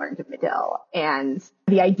hadn't learned at Medill. And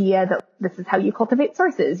the idea that this is how you cultivate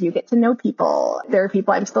sources. You get to know people. There are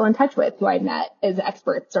people I'm still in touch with who I met as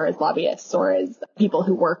experts or as lobbyists or as people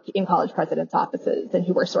who work in college presidents' offices and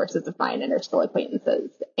who were sources of mine and are still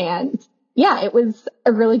acquaintances. And yeah, it was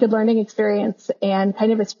a really good learning experience and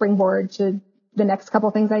kind of a springboard to the next couple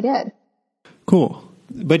things I did. Cool.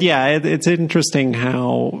 But yeah, it's interesting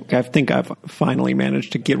how I think I've finally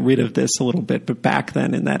managed to get rid of this a little bit. But back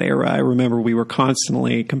then in that era, I remember we were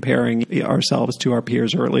constantly comparing ourselves to our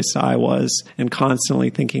peers, or at least I was, and constantly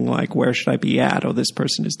thinking like, where should I be at? Oh, this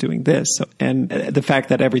person is doing this. And the fact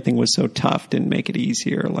that everything was so tough didn't make it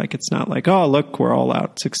easier. Like, it's not like, oh, look, we're all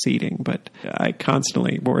out succeeding. But I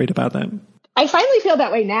constantly worried about them. I finally feel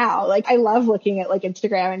that way now. Like, I love looking at like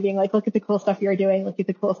Instagram and being like, look at the cool stuff you're doing. Look at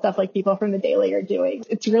the cool stuff like people from the Daily are doing.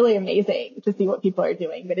 It's really amazing to see what people are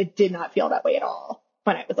doing, but it did not feel that way at all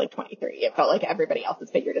when I was like 23. It felt like everybody else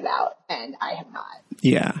has figured it out and I have not.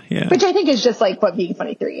 Yeah. Yeah. Which I think is just like what being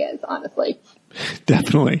 23 is, honestly.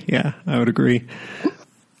 Definitely. Yeah, I would agree.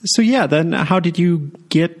 So yeah, then how did you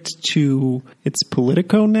get to, it's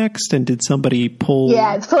Politico next? And did somebody pull?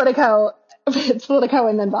 Yeah, it's Politico. It's Politico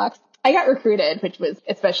and then Vox. I got recruited, which was,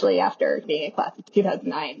 especially after being a class of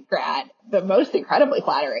 2009 grad, the most incredibly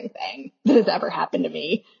flattering thing that has ever happened to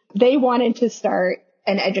me. They wanted to start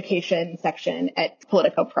an education section at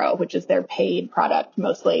Politico Pro, which is their paid product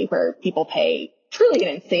mostly, where people pay truly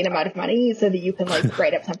an insane amount of money so that you can like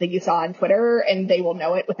write up something you saw on Twitter and they will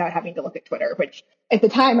know it without having to look at Twitter, which at the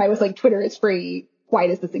time I was like, Twitter is free. Why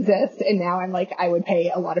does this exist? And now I'm like, I would pay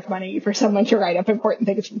a lot of money for someone to write up important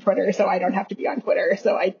things from Twitter so I don't have to be on Twitter.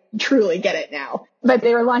 So I truly get it now. But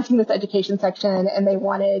they were launching this education section and they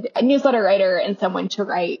wanted a newsletter writer and someone to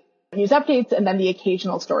write news updates and then the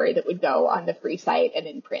occasional story that would go on the free site and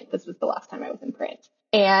in print. This was the last time I was in print.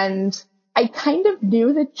 And I kind of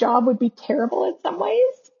knew the job would be terrible in some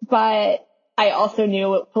ways, but I also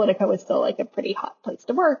knew Politico was still like a pretty hot place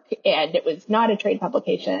to work and it was not a trade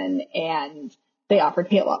publication and they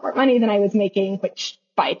offered me a lot more money than I was making, which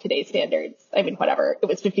by today's standards, I mean, whatever, it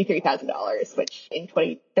was $53,000, which in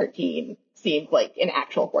 2013 seemed like an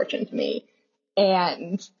actual fortune to me.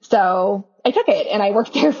 And so I took it and I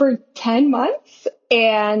worked there for 10 months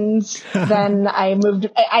and then I moved.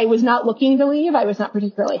 I was not looking to leave. I was not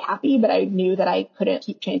particularly happy, but I knew that I couldn't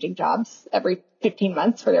keep changing jobs every 15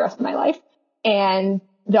 months for the rest of my life. And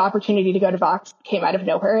the opportunity to go to Vox came out of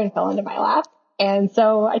nowhere and fell into my lap. And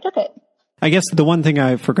so I took it. I guess the one thing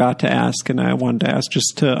I forgot to ask, and I wanted to ask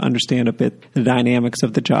just to understand a bit the dynamics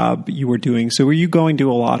of the job you were doing. So were you going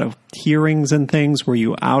to a lot of hearings and things? Were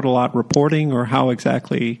you out a lot reporting, or how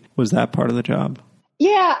exactly was that part of the job?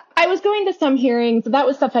 Yeah, I was going to some hearings. That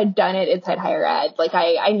was stuff I'd done at Inside Higher Ed. Like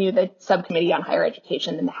I knew the subcommittee on higher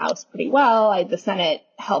education in the House pretty well. I had the Senate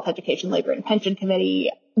Health, Education, Labor, and Pension Committee.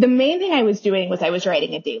 The main thing I was doing was I was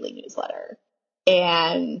writing a daily newsletter.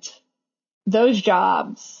 And those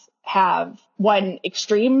jobs have one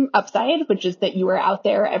extreme upside, which is that you are out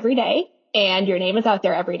there every day and your name is out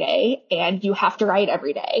there every day and you have to write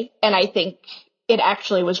every day. And I think it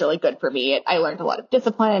actually was really good for me. I learned a lot of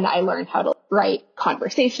discipline. I learned how to write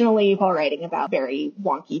conversationally while writing about very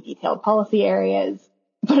wonky, detailed policy areas.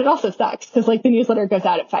 But it also sucks because like the newsletter goes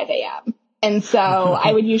out at 5 a.m. And so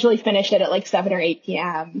I would usually finish it at like 7 or 8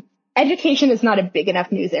 p.m. Education is not a big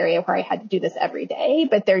enough news area where I had to do this every day,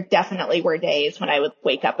 but there definitely were days when I would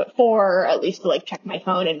wake up at 4, at least to like check my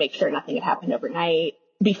phone and make sure nothing had happened overnight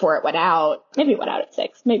before it went out. Maybe it went out at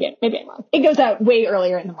 6. Maybe I'm wrong. It goes out way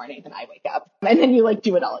earlier in the morning than I wake up. And then you like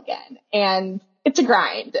do it all again. And it's a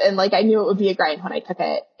grind. And like I knew it would be a grind when I took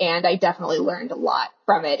it. And I definitely learned a lot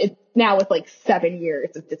from it. It's now with like 7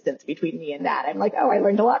 years of distance between me and that, I'm like, oh, I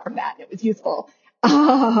learned a lot from that and it was useful.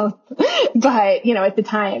 But, you know, at the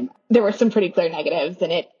time, there were some pretty clear negatives.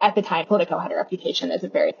 And at the time, Politico had a reputation as a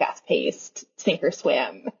very fast-paced, sink or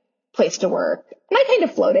swim place to work. And I kind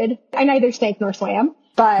of floated. I neither sank nor swam,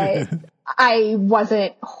 but I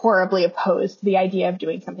wasn't horribly opposed to the idea of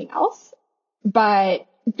doing something else. But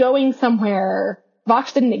going somewhere,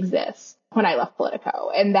 Vox didn't exist when I left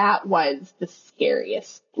Politico. And that was the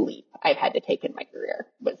scariest leap I've had to take in my career.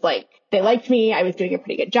 It was like, they liked me. I was doing a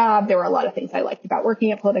pretty good job. There were a lot of things I liked about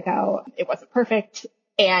working at Politico. It wasn't perfect.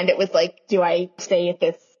 And it was like, do I stay at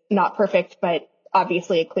this not perfect, but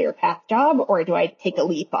obviously a clear path job, or do I take a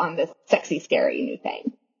leap on this sexy, scary new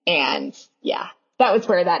thing? And yeah, that was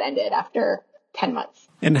where that ended after 10 months.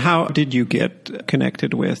 And how did you get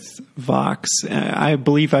connected with Vox? I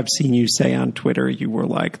believe I've seen you say on Twitter you were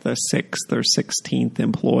like the 6th or 16th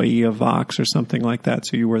employee of Vox or something like that.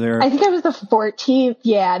 So you were there. I think I was the 14th.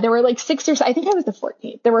 Yeah, there were like 6 or so. I think I was the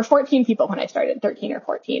 14th. There were 14 people when I started, 13 or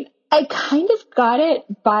 14. I kind of got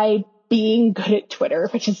it by being good at Twitter,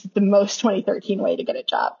 which is the most 2013 way to get a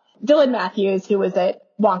job. Dylan Matthews, who was at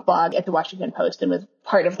Wonk Blog at the Washington Post and was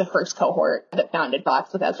part of the first cohort that founded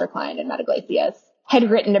Vox with Ezra Klein and Matt Iglesias, had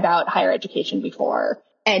written about higher education before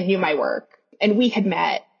and knew my work. And we had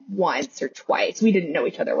met once or twice. We didn't know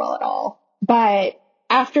each other well at all. But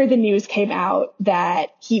after the news came out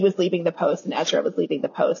that he was leaving the Post and Ezra was leaving the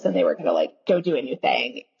Post and they were going to like go do a new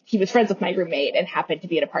thing, he was friends with my roommate and happened to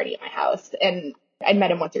be at a party at my house. And I'd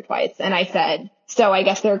met him once or twice. And I said, so I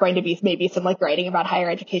guess there are going to be maybe some like writing about higher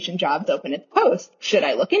education jobs open at the Post. Should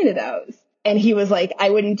I look into those? And he was like,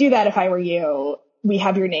 I wouldn't do that if I were you. We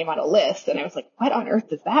have your name on a list. And I was like, what on earth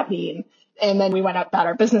does that mean? And then we went about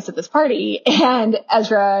our business at this party and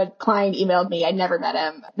Ezra Klein emailed me. I'd never met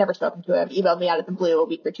him, never spoken to him, emailed me out of the blue a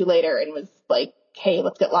week or two later and was like, hey,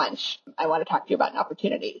 let's get lunch. I want to talk to you about an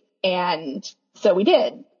opportunity. And so we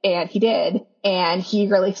did, and he did. And he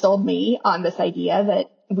really sold me on this idea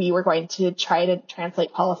that we were going to try to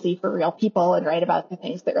translate policy for real people and write about the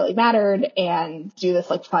things that really mattered and do this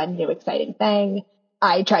like fun, new, exciting thing.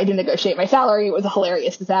 I tried to negotiate my salary. It was a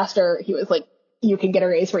hilarious disaster. He was like, you can get a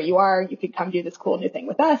raise where you are. You can come do this cool new thing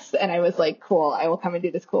with us. And I was like, cool, I will come and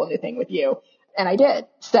do this cool new thing with you. And I did.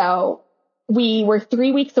 So we were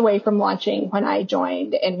 3 weeks away from launching when I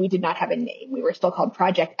joined, and we did not have a name. We were still called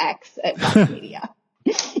Project X at Vox Media.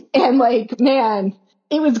 And like, man,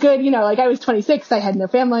 it was good. You know, like I was 26. I had no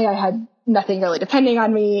family. I had nothing really depending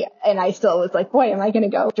on me. And I still was like, boy, am I going to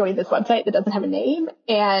go join this website that doesn't have a name?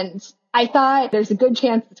 And I thought there's a good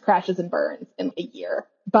chance this crashes and burns in a year,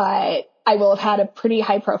 but I will have had a pretty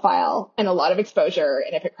high profile and a lot of exposure.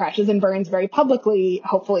 And if it crashes and burns very publicly,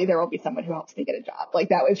 hopefully there will be someone who helps me get a job. Like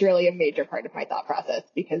that was really a major part of my thought process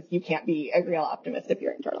because you can't be a real optimist if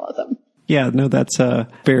you're in journalism. Yeah, no, that's a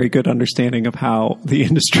very good understanding of how the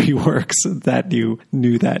industry works, that you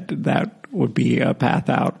knew that that would be a path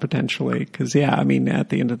out potentially. Because, yeah, I mean, at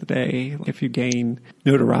the end of the day, if you gain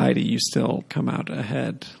notoriety, you still come out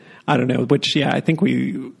ahead. I don't know, which, yeah, I think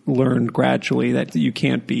we learned gradually that you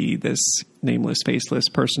can't be this nameless, faceless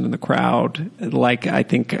person in the crowd. Like, I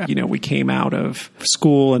think, you know, we came out of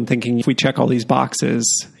school and thinking if we check all these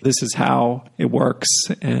boxes, this is how it works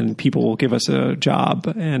and people will give us a job.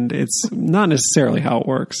 And it's not necessarily how it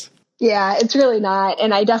works. Yeah, it's really not.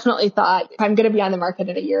 And I definitely thought if I'm going to be on the market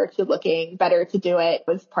in a year or two looking, better to do it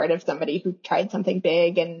was part of somebody who tried something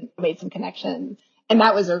big and made some connections. And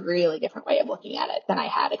that was a really different way of looking at it than I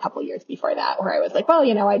had a couple years before that, where I was like, well,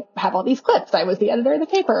 you know, I have all these clips. I was the editor of the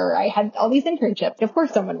paper. I had all these internships. Of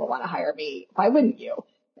course, someone will want to hire me. Why wouldn't you?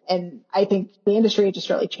 And I think the industry just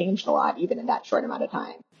really changed a lot, even in that short amount of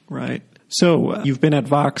time. Right. So you've been at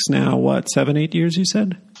Vox now, what, 7-8 years, you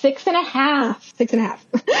said? 6.5.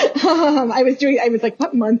 6.5. I was like,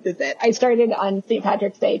 what month is it? I started on St.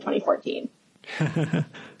 Patrick's Day, 2014.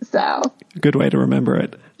 So. Good way to remember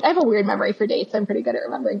it. I have a weird memory for dates. I'm pretty good at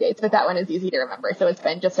remembering dates, but that one is easy to remember. So it's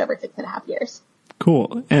been just over 6.5 years.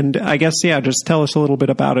 Cool. And I guess, yeah, just tell us a little bit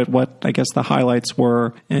about it, what I guess the highlights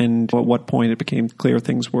were and at what point it became clear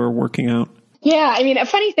things were working out. Yeah. I mean, a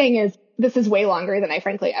funny thing is this is way longer than I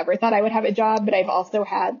frankly ever thought I would have a job, but I've also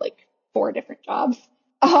had like 4 different jobs.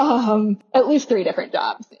 At least 3 different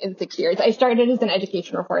jobs in 6 years. I started as an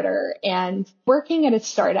education reporter and working at a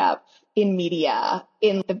startup in media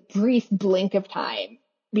in the brief blink of time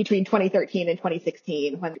between 2013 and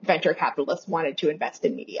 2016 when venture capitalists wanted to invest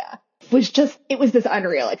in media it was this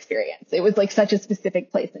unreal experience. It was like such a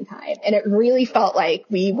specific place and time. And it really felt like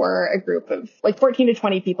we were a group of like 14 to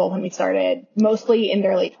 20 people when we started, mostly in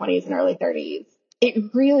their late 20s and early 30s.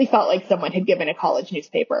 It really felt like someone had given a college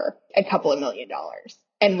newspaper a couple of $1 million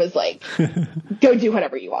and was like, go do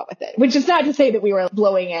whatever you want with it. Which is not to say that we were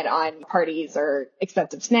blowing it on parties or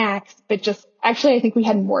expensive snacks, but just actually I think we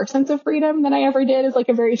had more sense of freedom than I ever did as like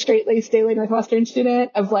a very straight-laced daily Northwestern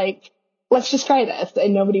student of like, let's just try this.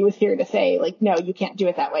 And nobody was here to say like, no, you can't do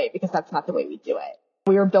it that way because that's not the way we do it.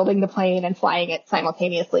 We were building the plane and flying it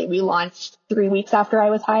simultaneously. We launched 3 weeks after I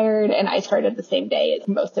was hired, and I started the same day as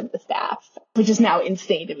most of the staff, which is now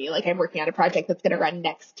insane to me. Like, I'm working on a project that's going to run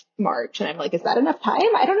next March, and I'm like, is that enough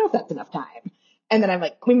time? I don't know if that's enough time. And then I'm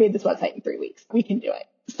like, we made this website in 3 weeks. We can do it.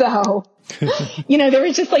 So, you know, there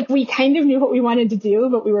was just like, we kind of knew what we wanted to do,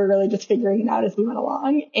 but we were really just figuring it out as we went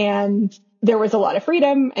along. And there was a lot of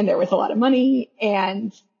freedom, and there was a lot of money,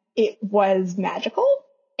 and it was magical.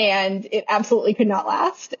 and it absolutely could not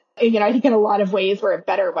last. You know, I think in a lot of ways we're a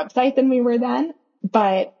better website than we were then,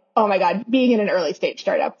 but oh my God, being in an early stage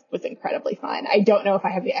startup was incredibly fun. I don't know if I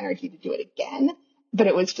have the energy to do it again, but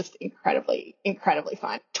it was just incredibly, incredibly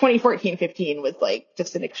fun. 2014-15 was like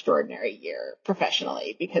just an extraordinary year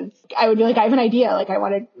professionally, because I would be like, I have an idea. Like, I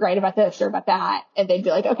want to write about this or about that. And they'd be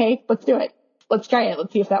like, okay, let's do it. Let's try it.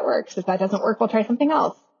 Let's see if that works. If that doesn't work, we'll try something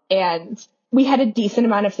else. And we had a decent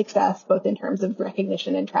amount of success, both in terms of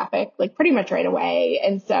recognition and traffic, like pretty much right away.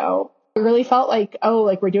 And so it really felt like, oh,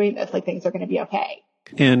 like we're doing this, like things are going to be okay.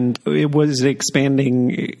 And it was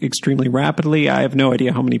expanding extremely rapidly. I have no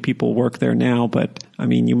idea how many people work there now, but I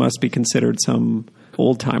mean, you must be considered some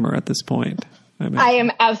old timer at this point. I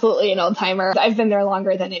am absolutely an old timer. I've been there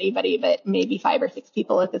longer than anybody, but maybe 5 or 6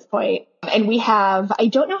 people at this point. And we have, I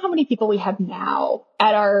don't know how many people we have now.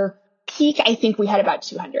 At our peak, I think we had about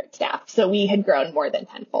 200 staff. So we had grown more than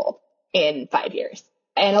tenfold in 5 years.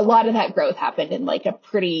 And a lot of that growth happened in like a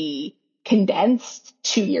pretty condensed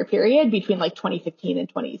 2-year period between like 2015 and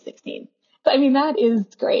 2016. So, I mean, that is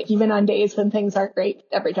great. Even on days when things aren't great,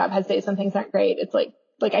 every job has days when things aren't great. It's like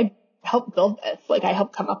I helped build this, like I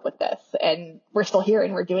helped come up with this, and we're still here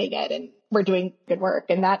and we're doing it and we're doing good work.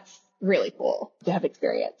 And that's really cool to have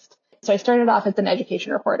experienced. So I started off as an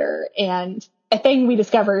education reporter, and a thing we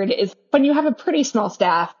discovered is when you have a pretty small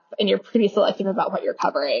staff and you're pretty selective about what you're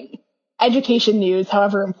covering, education news,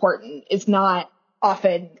 however important, is not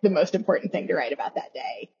often the most important thing to write about that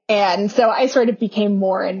day. And so I sort of became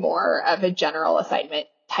more and more of a general assignment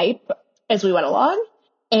type as we went along,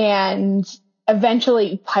 and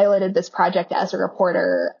eventually piloted this project as a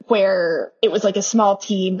reporter where it was like a small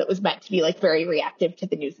team that was meant to be like very reactive to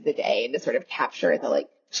the news of the day and to sort of capture the like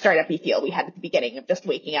startup-y feel we had at the beginning of just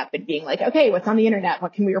waking up and being like, okay, what's on the internet?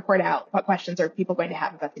 What can we report out? What questions are people going to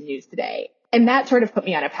have about the news today? And that sort of put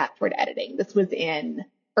me on a path toward editing. This was in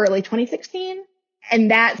early 2016.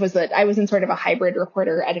 And that was I was in sort of a hybrid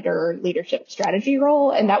reporter, editor, leadership strategy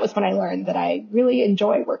role. And that was when I learned that I really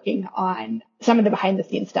enjoy working on some of the behind the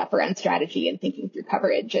scenes stuff around strategy and thinking through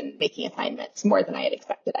coverage and making assignments more than I had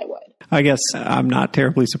expected I would. I guess I'm not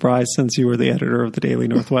terribly surprised since you were the editor of the Daily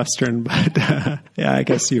Northwestern, but yeah, I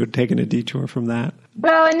guess you had taken a detour from that.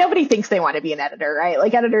 Well, and nobody thinks they want to be an editor, right?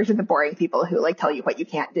 Like editors are the boring people who like tell you what you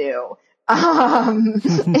can't do.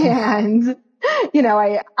 And you know,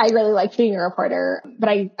 I really liked being a reporter, but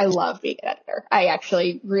I love being an editor.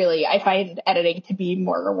 I find editing to be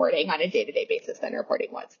more rewarding on a day-to-day basis than reporting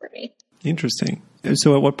was for me. Interesting.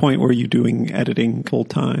 So at what point were you doing editing full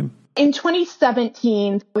time? In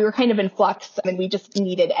 2017, we were kind of in flux and we just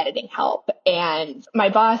needed editing help. And my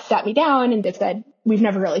boss sat me down and just said, we've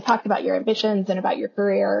never really talked about your ambitions and about your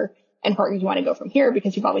career and where you want to go from here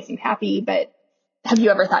because you've always seemed happy, but have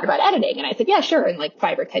you ever thought about editing? And I said, yeah, sure, in like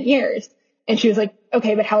 5 or 10 years. And she was like,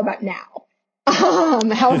 okay, but how about now?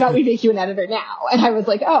 How about we make you an editor now? And I was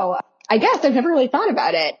like, oh, I guess I've never really thought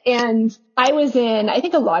about it. And I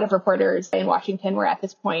think a lot of reporters in Washington were at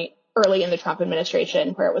this point early in the Trump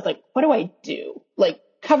administration where it was like, what do I do? Like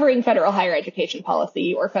covering federal higher education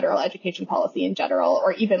policy or federal education policy in general,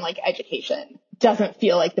 or even like education doesn't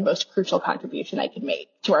feel like the most crucial contribution I could make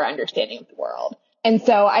to our understanding of the world. And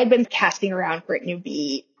so I'd been casting around for a new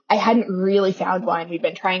beat. I hadn't really found one. We'd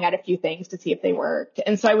been trying out a few things to see if they worked.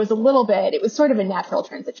 And so it was sort of a natural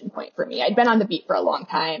transition point for me. I'd been on the beat for a long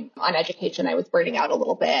time on education. I was burning out a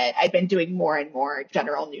little bit. I'd been doing more and more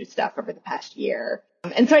general news stuff over the past year.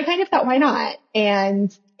 And so I kind of thought, why not?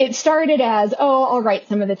 And it started as, I'll write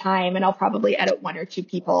some of the time and I'll probably edit 1 or 2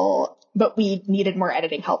 people. But we needed more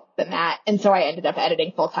editing help than that. And so I ended up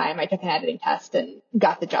editing full time. I took an editing test and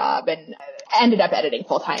got the job and ended up editing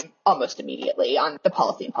full time almost immediately on the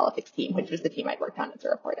policy and politics team, which was the team I'd worked on as a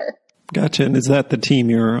reporter. Gotcha. And is that the team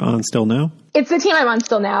you're on still now? It's the team I'm on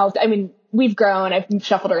still now. I mean, we've grown. I've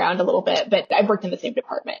shuffled around a little bit, but I've worked in the same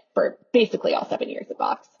department for basically all 7 years at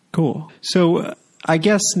Vox. Cool. So I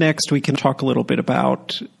guess next we can talk a little bit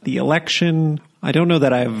about the election. I don't know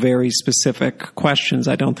that I have very specific questions.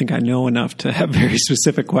 I don't think I know enough to have very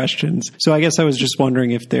specific questions. So I guess I was just wondering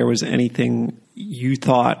if there was anything you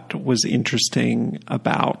thought was interesting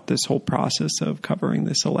about this whole process of covering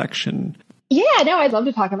this election. Yeah, no, I'd love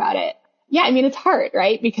to talk about it. Yeah, I mean, it's hard,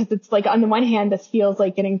 right? Because it's like, on the one hand, this feels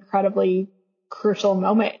like an incredibly crucial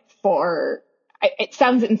moment it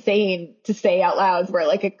sounds insane to say out loud, we're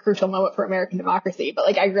like a crucial moment for American democracy, but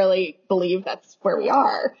like I really believe that's where we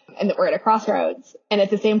are and that we're at a crossroads. And at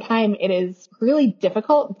the same time, it is really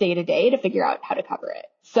difficult day to day to figure out how to cover it.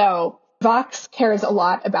 So Vox cares a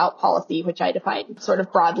lot about policy, which I define sort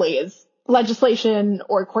of broadly as legislation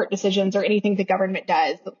or court decisions or anything the government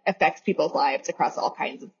does that affects people's lives across all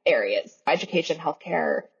kinds of areas: education,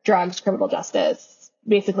 healthcare, drugs, criminal justice,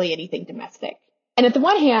 basically anything domestic. And at the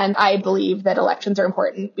one hand, I believe that elections are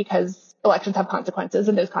important because elections have consequences,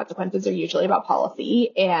 and those consequences are usually about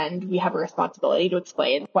policy, and we have a responsibility to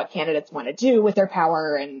explain what candidates want to do with their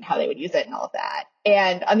power and how they would use it and all of that.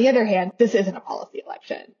 And on the other hand, this isn't a policy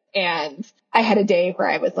election. And I had a day where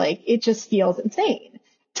I was like, it just feels insane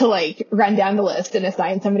to like run down the list and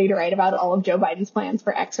assign somebody to write about all of Joe Biden's plans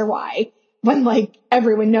for X or Y, when like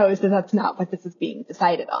everyone knows that that's not what this is being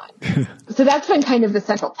decided on. So that's been kind of the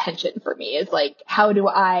central tension for me, is like, how do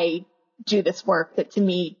I do this work that to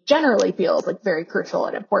me generally feels like very crucial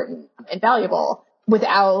and important and valuable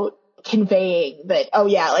without conveying that, oh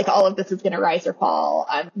yeah, like all of this is going to rise or fall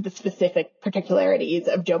on the specific particularities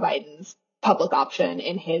of Joe Biden's public option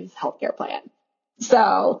in his healthcare plan.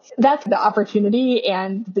 So that's the opportunity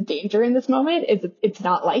and the danger in this moment, is it's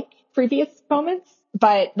not like previous moments,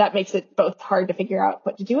 but that makes it both hard to figure out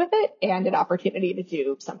what to do with it and an opportunity to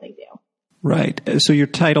do something new. Right. So your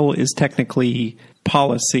title is technically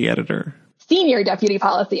policy editor. Senior deputy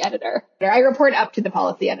policy editor. I report up to the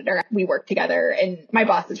policy editor. We work together, and my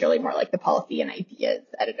boss is really more like the policy and ideas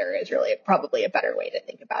editor is really probably a better way to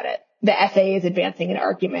think about it. The essay is advancing an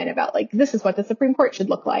argument about like, this is what the Supreme Court should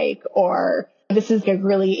look like, or this is a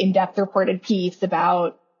really in-depth reported piece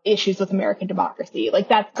about issues with American democracy. Like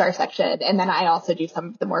that's our section. And then I also do some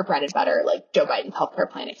of the more bread and butter, like Joe Biden's healthcare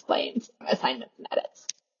plan explained assignments and edits.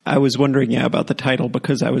 I was wondering, about the title,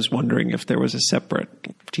 because I was wondering if there was a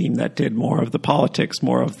separate team that did more of the politics,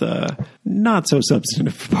 more of the not so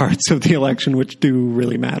substantive parts of the election, which do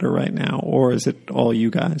really matter right now, or is it all you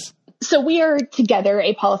guys? So we are together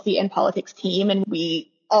a policy and politics team, and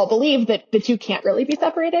we all believe that the two can't really be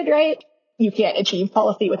separated, right? You can't achieve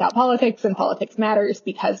policy without politics, and politics matters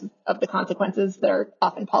because of the consequences that are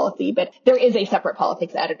often policy. But there is a separate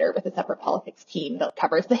politics editor with a separate politics team that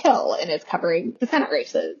covers the Hill and is covering the Senate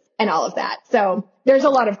races and all of that. So there's a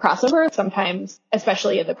lot of crossover. Sometimes,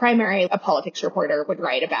 especially in the primary, a politics reporter would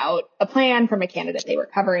write about a plan from a candidate they were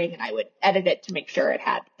covering, and I would edit it to make sure it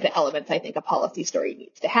had the elements I think a policy story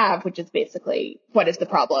needs to have, which is basically what is the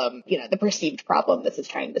problem, the perceived problem this is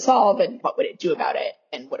trying to solve, and what would it do about it,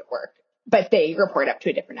 and would it work? But they report up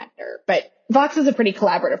to a different editor. But Vox is a pretty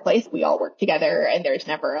collaborative place. We all work together, and there's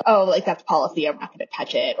never, oh, like that's policy, I'm not going to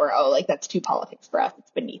touch it, or oh, like that's too politics for us,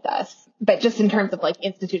 it's beneath us. But just in terms of like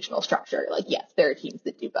institutional structure, like yes, there are teams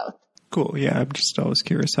that do both. Cool. Yeah, I'm just always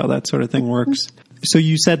curious how that sort of thing works. So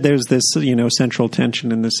you said there's this, central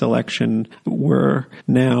tension in this election. We're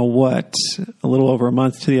now, a little over a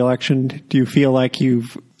month to the election. Do you feel like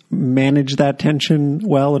you've managed that tension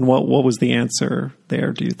well? And what was the answer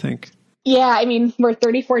there, do you think? Yeah, I mean, we're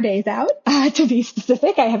 34 days out, to be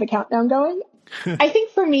specific. I have a countdown going. I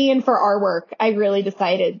think for me and for our work, I really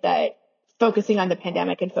decided that focusing on the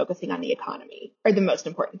pandemic and focusing on the economy are the most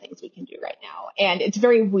important things we can do right now. And it's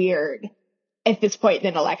very weird at this point in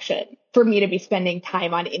an election for me to be spending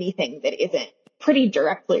time on anything that isn't pretty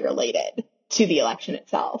directly related to the election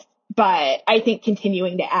itself. But I think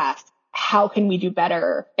continuing to ask, how can we do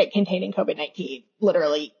better at containing COVID-19,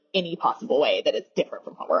 literally any possible way that is different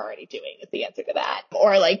from what we're already doing, is the answer to that.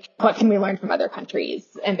 Or like, what can we learn from other countries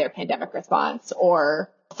and their pandemic response?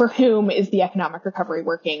 Or for whom is the economic recovery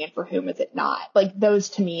working and for whom is it not? Like those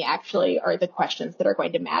to me actually are the questions that are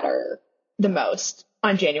going to matter the most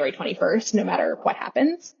on January 21st, no matter what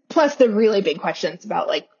happens. Plus the really big questions about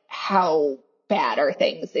like, how bad are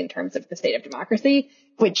things in terms of the state of democracy,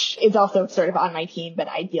 which is also sort of on my team, but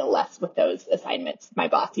I deal less with those assignments. My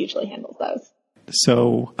boss usually handles those.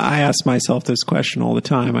 So I ask myself this question all the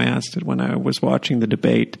time. I asked it when I was watching the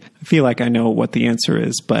debate. I feel like I know what the answer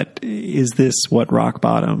is, but is this what rock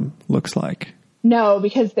bottom looks like? No,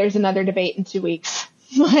 because there's another debate in 2 weeks.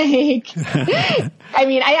 I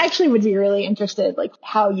mean, I actually would be really interested, like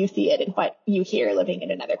how you see it and what you hear living in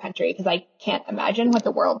another country, because I can't imagine what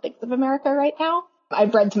the world thinks of America right now.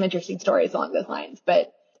 I've read some interesting stories along those lines,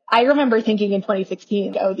 but I remember thinking in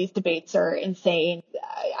 2016, oh, these debates are insane.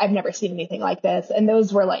 I've never seen anything like this. And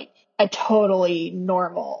those were like a totally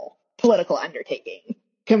normal political undertaking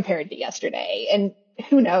compared to yesterday. And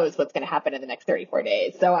who knows what's going to happen in the next 34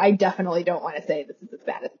 days. So I definitely don't want to say this is as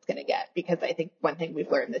bad as it's going to get, because I think one thing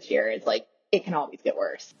we've learned this year is like, it can always get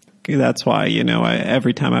worse. Okay, that's why,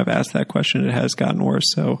 every time I've asked that question, it has gotten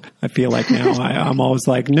worse. So I feel like now I'm always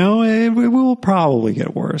like, no, it will probably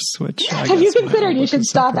get worse, which I have you considered you should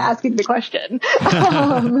stop asking the question?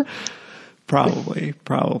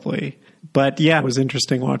 Probably. But yeah, it was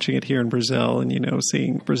interesting watching it here in Brazil and,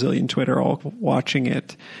 seeing Brazilian Twitter all watching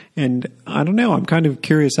it. And I don't know, I'm kind of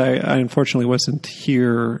curious. I unfortunately wasn't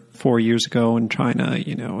here 4 years ago in China.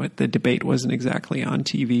 The debate wasn't exactly on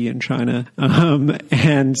TV in China.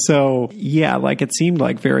 And so, yeah, it seemed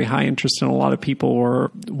like very high interest and a lot of people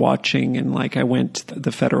were watching. And I went to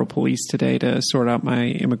the federal police today to sort out my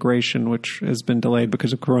immigration, which has been delayed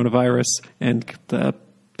because of coronavirus. And the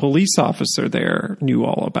police officer there knew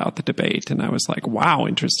all about the debate. And I was like, wow,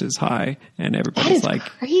 interest is high. And everybody's like,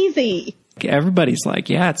 crazy. Everybody's like,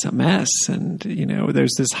 yeah, it's a mess. And,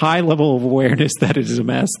 there's this high level of awareness that it is a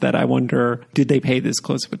mess that I wonder, did they pay this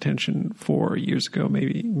close of attention 4 years ago?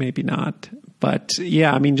 Maybe not. But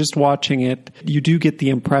yeah, just watching it, you do get the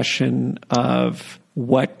impression of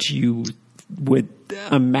what you would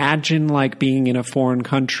imagine being in a foreign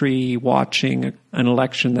country, watching an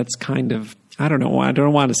election that's kind of, I don't know. I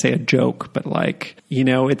don't want to say a joke, but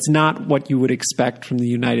it's not what you would expect from the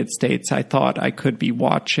United States. I thought I could be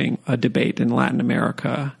watching a debate in Latin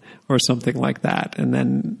America or something like that. And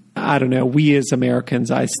then, I don't know, we as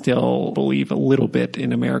Americans, I still believe a little bit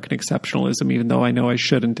in American exceptionalism, even though I know I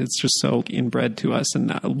shouldn't. It's just so inbred to us.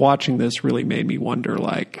 And watching this really made me wonder,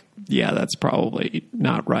 yeah, that's probably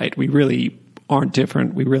not right. We really aren't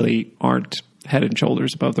different. We really aren't head and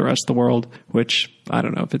shoulders above the rest of the world, which I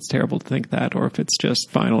don't know if it's terrible to think that or if it's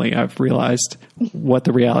just finally I've realized what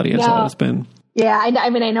the reality has always been. Yeah, I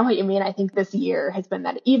know what you mean. I think this year has been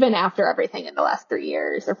that even after everything in the last 3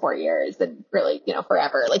 years or 4 years and really,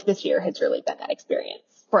 forever, this year has really been that experience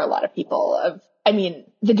for a lot of people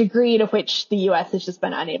the degree to which the U.S. has just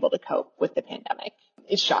been unable to cope with the pandemic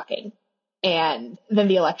is shocking. And then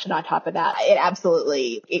the election on top of that,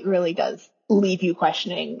 it really does leave you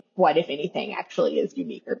questioning what, if anything, actually is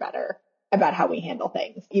unique or better about how we handle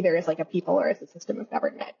things, either as a people or as a system of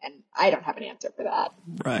government. And I don't have an answer for that.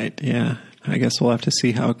 Right. Yeah. I guess we'll have to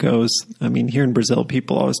see how it goes. Here in Brazil,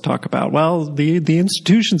 people always talk about, well, the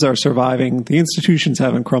institutions are surviving. The institutions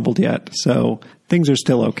haven't crumbled yet. So things are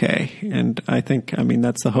still okay. And I think,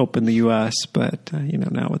 that's the hope in the U.S. But,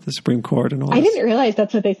 now with the Supreme Court and all I didn't realize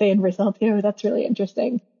that's what they say in Brazil, too. That's really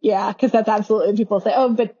interesting. Yeah, because that's absolutely, people say,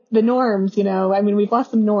 oh, but the norms, we've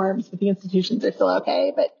lost some norms, but the institutions are still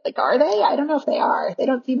okay. But, are they? I don't know if they are. They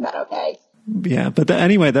don't seem that okay. Yeah, but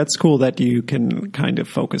anyway, that's cool that you can kind of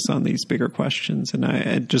focus on these bigger questions.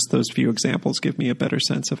 And just those few examples give me a better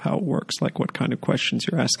sense of how it works, what kind of questions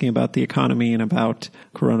you're asking about the economy and about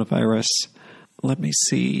coronavirus. Let me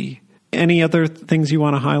see. Any other things you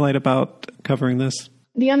want to highlight about covering this?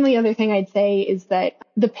 The only other thing I'd say is that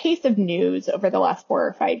the pace of news over the last 4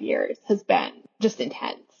 or 5 years has been just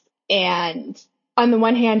intense. And on the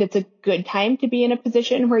one hand, it's a good time to be in a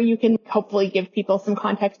position where you can hopefully give people some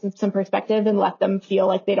context and some perspective and let them feel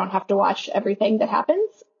like they don't have to watch everything that happens.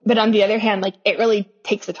 But on the other hand, it really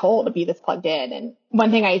takes a toll to be this plugged in. And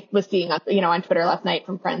one thing I was seeing, on Twitter last night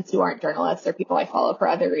from friends who aren't journalists or people I follow for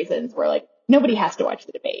other reasons were nobody has to watch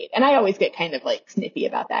the debate. And I always get kind of snippy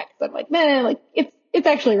about that because I'm it's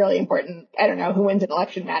actually really important. I don't know, who wins an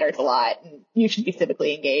election matters a lot and you should be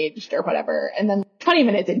civically engaged or whatever. And then 20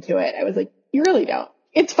 minutes into it, I was like, you really don't.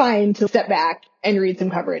 It's fine to step back and read some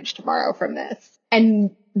coverage tomorrow from this.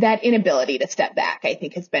 And that inability to step back, I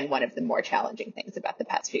think, has been one of the more challenging things about the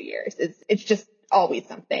past few years. It's just always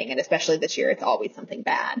something. And especially this year, it's always something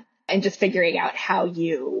bad. And just figuring out how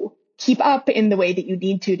you keep up in the way that you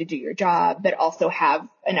need to do your job, but also have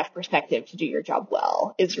enough perspective to do your job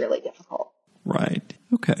well is really difficult. Right.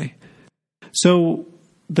 Okay. So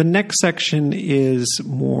the next section is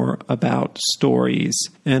more about stories.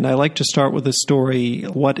 And I like to start with a story.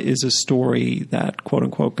 What is a story that, quote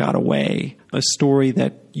unquote, got away? A story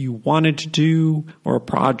that you wanted to do or a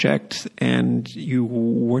project and you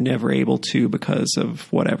were never able to because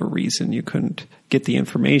of whatever reason. You couldn't get the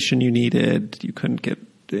information you needed. You couldn't get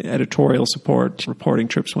editorial support, reporting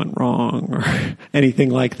trips went wrong or anything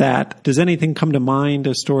like that. Does anything come to mind,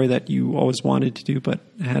 a story that you always wanted to do but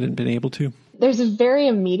hadn't been able to? There's a very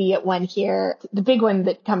immediate one here. The big one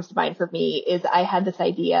that comes to mind for me is I had this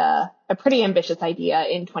idea, a pretty ambitious idea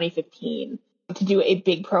in 2015 to do a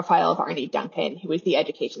big profile of Arne Duncan, who was the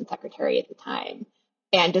education secretary at the time,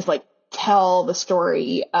 and just tell the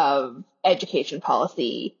story of education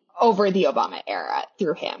policy over the Obama era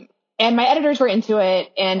through him. And my editors were into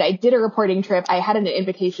it, and I did a reporting trip. I had an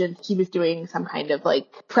invitation. He was doing some kind of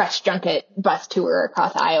press junket bus tour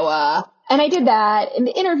across Iowa. And I did that, and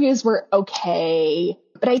the interviews were okay,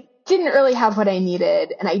 but I didn't really have what I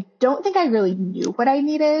needed, and I don't think I really knew what I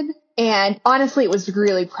needed. And honestly, it was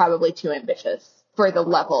really probably too ambitious for the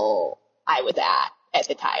level I was at. at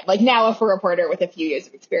the time. Like now, if a reporter with a few years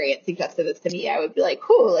of experience suggested this to me, I would be like,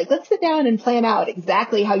 cool, like let's sit down and plan out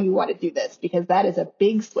exactly how you want to do this, because that is a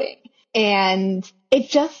big swing. And it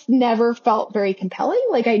just never felt very compelling.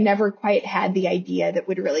 Like I never quite had the idea that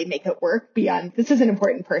would really make it work beyond this is an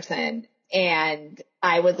important person. And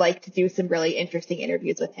I would like to do some really interesting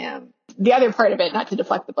interviews with him. The other part of it, not to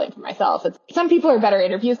deflect the blame from myself, is some people are better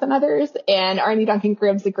interviews than others. And Arnie Duncan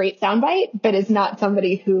Grimm's a great soundbite, but is not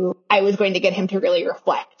somebody who I was going to get him to really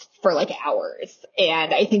reflect for like hours.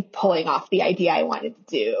 And I think pulling off the idea I wanted to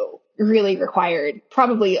do really required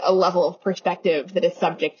probably a level of perspective that a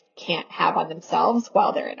subject can't have on themselves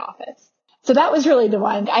while they're in office. So that was really the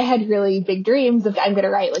one. I had really big dreams of I'm going to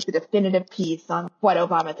write like the definitive piece on what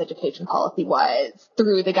Obama's education policy was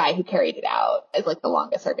through the guy who carried it out as like the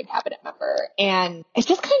longest serving cabinet member. And it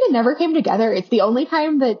just kind of never came together. It's the only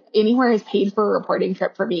time that anywhere has paid for a reporting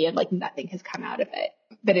trip for me and like nothing has come out of it.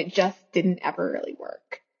 But it just didn't ever really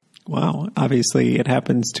work. Wow. Obviously, it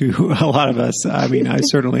happens to a lot of us. I mean, I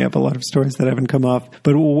certainly have a lot of stories that haven't come off.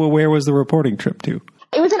 But where was the reporting trip to?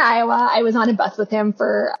 It was in Iowa. I was on a bus with him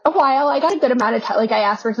for a while. I got a good amount of time. Like I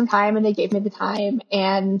asked for some time and they gave me the time.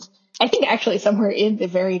 And I think actually somewhere in the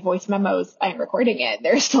very voice memos I'm recording it,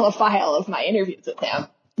 there's still a file of my interviews with him.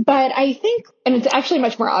 But I think, and it's actually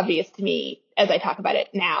much more obvious to me as I talk about it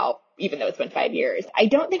now, even though it's been 5 years, I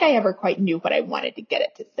don't think I ever quite knew what I wanted to get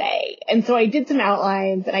it to say. And so I did some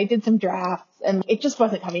outlines and I did some drafts and it just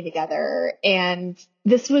wasn't coming together. And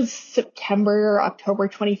this was September or October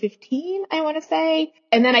 2015, I want to say.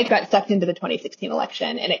 And then I got sucked into the 2016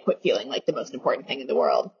 election and it quit feeling like the most important thing in the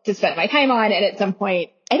world to spend my time on. And at some point,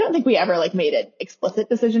 I don't think we ever like made an explicit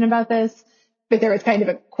decision about this, but there was kind of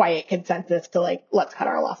a quiet consensus to like, let's cut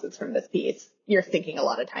our losses from this piece. You're sinking a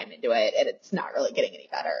lot of time into it and it's not really getting any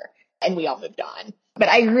better. And we all moved on. But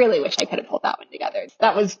I really wish I could have pulled that one together.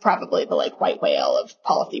 That was probably the like white whale of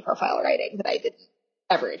policy profile writing that I didn't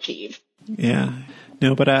ever achieve. Yeah.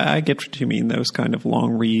 No, but I get what you mean, those kind of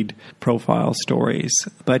long read profile stories.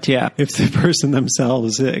 But yeah, if the person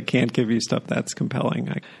themselves can't give you stuff that's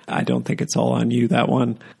compelling, I don't think it's all on you, that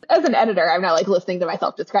one. As an editor, I'm not like listening to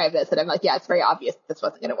myself describe this and I'm like, yeah, it's very obvious that this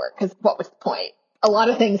wasn't going to work because what was the point? A lot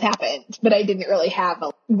of things happened, but I didn't really have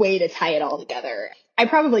a way to tie it all together. I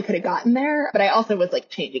probably could have gotten there, but I also was like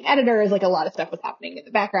changing editors. Like a lot of stuff was happening in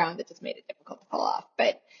the background that just made it difficult to pull off.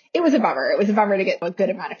 But it was a bummer. It was a bummer to get a good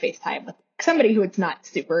amount of face time with somebody who it's not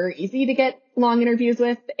super easy to get long interviews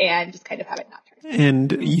with and just kind of have it not turn.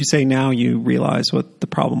 And you say now you realize what the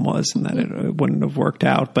problem was and that it wouldn't have worked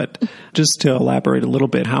out. But just to elaborate a little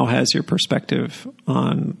bit, how has your perspective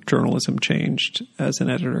on journalism changed as an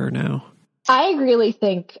editor now? I really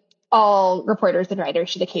think all reporters and writers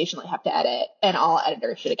should occasionally have to edit and all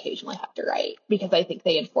editors should occasionally have to write because I think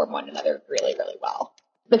they inform one another really, really well.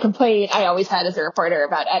 The complaint I always had as a reporter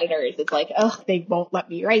about editors is like, oh, they won't let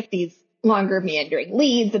me write these longer meandering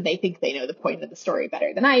leads and they think they know the point of the story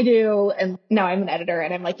better than I do. And now I'm an editor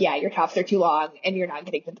and I'm like, yeah, your tops are too long and you're not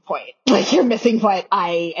getting to the point. Like you're missing what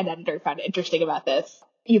I, an editor, found interesting about this.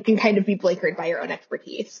 You can kind of be blinkered by your own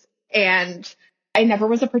expertise. And I never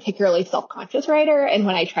was a particularly self-conscious writer. And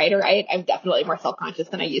when I try to write, I'm definitely more self-conscious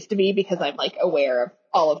than I used to be because I'm like aware of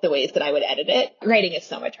all of the ways that I would edit it. Writing is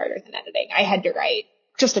so much harder than editing. I had to write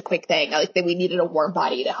just a quick thing. Like that we needed a warm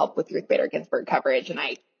body to help with Ruth Bader Ginsburg coverage. And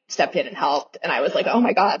I stepped in and helped. And I was like, oh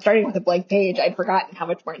my God, starting with a blank page, I'd forgotten how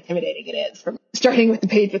much more intimidating it is from starting with a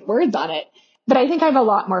page with words on it. But I think I'm a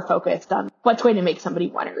lot more focused on what's going to make somebody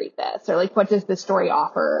want to read this or like what does the story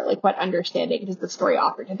offer? Like what understanding does the story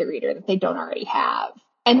offer to the reader that they don't already have?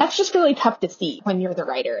 And that's just really tough to see when you're the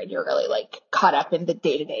writer and you're really like caught up in the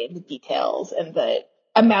day-to-day and the details and the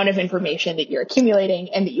amount of information that you're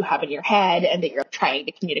accumulating and that you have in your head and that you're trying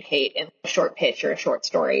to communicate in a short pitch or a short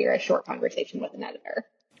story or a short conversation with an editor.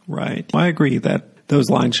 Right. I agree that those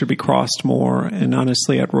lines should be crossed more. And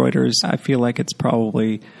honestly, at Reuters, I feel like it's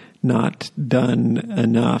probably not done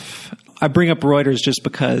enough. I bring up Reuters just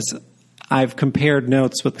because I've compared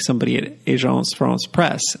notes with somebody at Agence France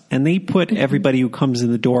Presse, and they put everybody who comes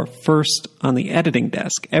in the door first on the editing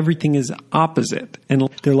desk. Everything is opposite. And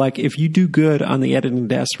they're like, if you do good on the editing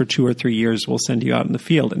desk for 2 or 3 years, we'll send you out in the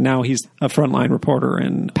field. And now he's a frontline reporter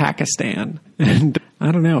in Pakistan. And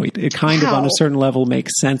I don't know, it kind of on a certain level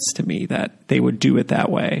makes sense to me that they would do it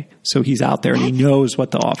that way. So he's out there and he knows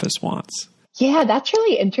what the office wants. Yeah, that's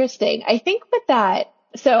really interesting. I think with that,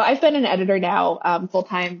 so I've been an editor now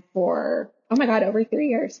full-time for, oh my God, over 3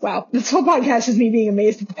 years. Wow. This whole podcast is me being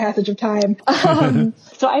amazed at the passage of time.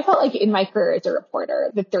 So I felt like in my career as a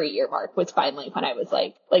reporter, the 3-year mark was finally when I was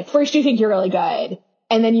like, first you think you're really good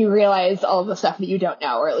And then you realize all of the stuff that you don't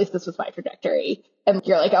know, or at least this was my trajectory. And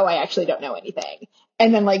you're like, oh, I actually don't know anything.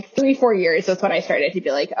 And then like 3-4 years was when I started to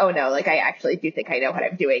be like, oh no, like I actually do think I know what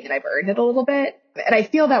I'm doing and I've earned it a little bit. And I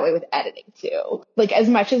feel that way with editing too. Like as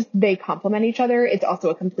much as they complement each other, it's also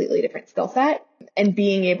a completely different skill set. And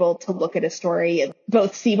being able to look at a story and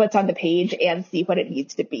both see what's on the page and see what it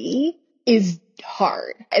needs to be is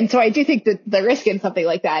hard. And so I do think that the risk in something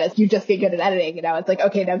like that is you just get good at editing and now it's like,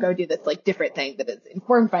 okay, now go do this like different thing that is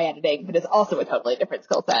informed by editing, but is also a totally different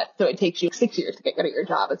skill set. So it takes you 6 years to get good at your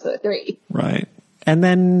job instead of 3. Right. And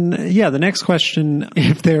then, yeah, the next question,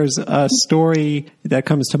 if there's a story that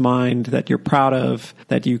comes to mind that you're proud of,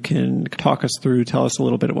 that you can talk us through, tell us a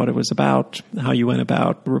little bit what it was about, how you went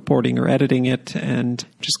about reporting or editing it, and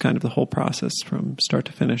just kind of the whole process from start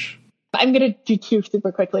to finish. I'm going to do 2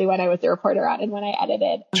 super quickly, when I was a reporter on and when I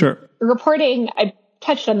edited. Sure. Reporting, I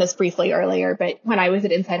touched on this briefly earlier, but when I was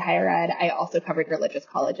at Inside Higher Ed, I also covered religious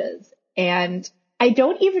colleges. And I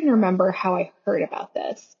don't even remember how I heard about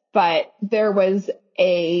this, but there was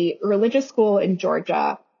a religious school in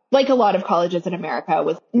Georgia, like a lot of colleges in America,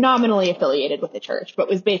 was nominally affiliated with the church, but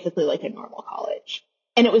was basically like a normal college.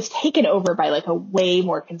 And it was taken over by like a way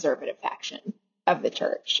more conservative faction of the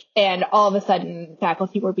church. And all of a sudden,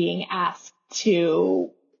 faculty were being asked to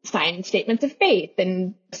sign statements of faith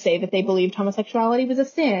and say that they believed homosexuality was a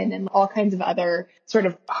sin and all kinds of other sort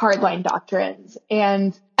of hardline doctrines.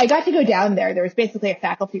 And I got to go down there. There was basically a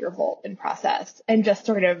faculty revolt in process and just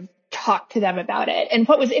sort of talk to them about it. And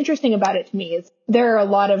what was interesting about it to me is there are a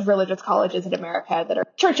lot of religious colleges in America that are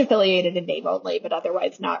church affiliated in name only, but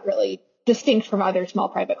otherwise not really distinct from other small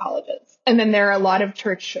private colleges. And then there are a lot of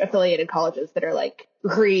church affiliated colleges that are like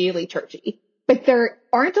really churchy, but there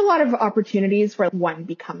aren't a lot of opportunities where one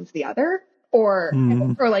becomes the other or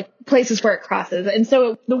like places where it crosses. And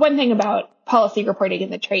so the one thing about policy reporting in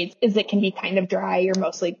the trades is it can be kind of dry. You're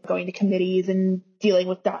mostly going to committees and dealing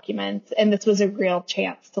with documents. And this was a real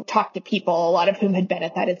chance to talk to people, a lot of whom had been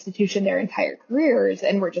at that institution their entire careers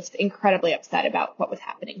and were just incredibly upset about what was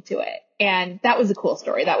happening to it. And that was a cool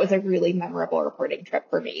story. That was a really memorable reporting trip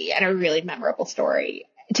for me and a really memorable story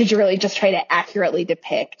to really just try to accurately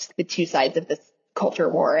depict the two sides of this culture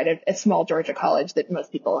war at a small Georgia college that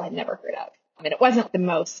most people had never heard of. I mean, it wasn't the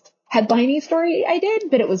most headline-y story I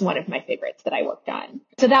did, but it was one of my favorites that I worked on.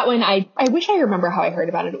 So that one, I wish I remember how I heard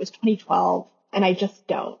about it. It was 2012, and I just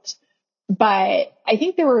don't. But I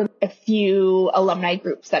think there were a few alumni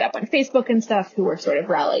groups set up on Facebook and stuff who were sort of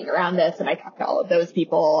rallying around this, and I talked to all of those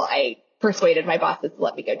people. I persuaded my bosses to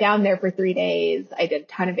let me go down there for 3 days. I did a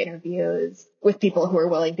ton of interviews with people who were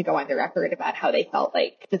willing to go on the record about how they felt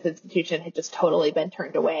like this institution had just totally been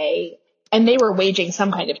turned away. And they were waging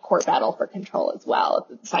some kind of court battle for control as well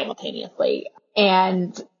simultaneously.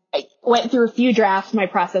 And I went through a few drafts. My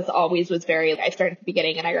process always was I start at the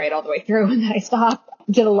beginning and I write all the way through and then I stop,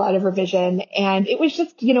 did a lot of revision. And it was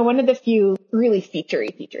just, one of the few really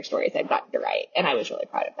feature stories I've gotten to write. And I was really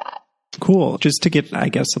proud of that. Cool. Just to get, I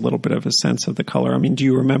guess, a little bit of a sense of the color. I mean, do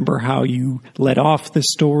you remember how you led off the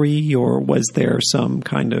story, or was there some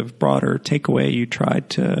kind of broader takeaway you tried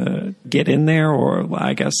to get in there, or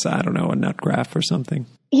I guess, I don't know, a nut graph or something?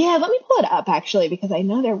 Yeah, let me pull it up actually, because I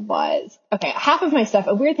know there was. Okay, half of my stuff,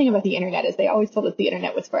 a weird thing about the internet is they always told us the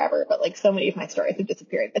internet was forever, but like so many of my stories have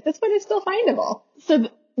disappeared, but this one is still findable. So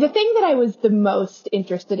the thing that I was the most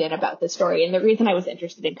interested in about this story, and the reason I was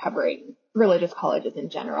interested in covering religious colleges in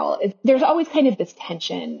general, is there's always kind of this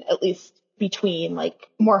tension, at least between like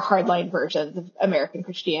more hardline versions of American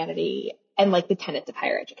Christianity and like the tenets of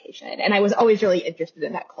higher education. And I was always really interested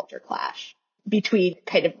in that culture clash between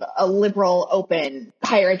kind of a liberal, open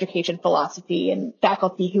higher education philosophy and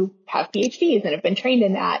faculty who have PhDs and have been trained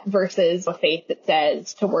in that versus a faith that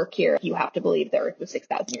says to work here, you have to believe the earth was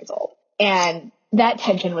 6,000 years old. And that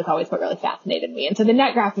tension was always what really fascinated me. And so the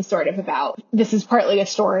net graph is sort of about, this is partly a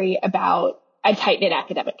story about a tight-knit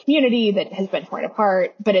academic community that has been torn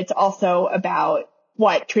apart, but it's also about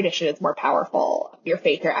what tradition is more powerful, your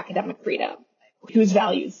faith or academic freedom, whose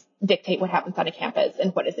values dictate what happens on a campus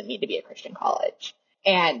and what does it mean to be a Christian college.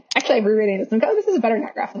 And actually, I'm rereading this and go, oh, this is a better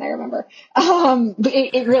net graph than I remember. But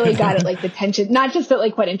it really got at like the tension, not just that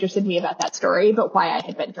like what interested me about that story, but why I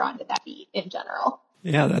had been drawn to that beat in general.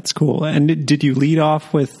 Yeah, that's cool. And did you lead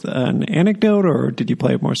off with an anecdote, or did you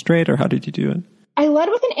play it more straight, or how did you do it? I led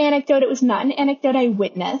with an anecdote. It was not an anecdote I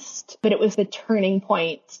witnessed, but it was the turning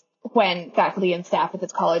point when faculty and staff at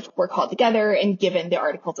this college were called together and given the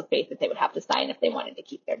articles of faith that they would have to sign if they wanted to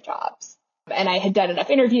keep their jobs. And I had done enough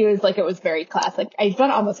interviews, like it was very classic. I've done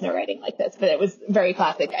almost no writing like this, but it was very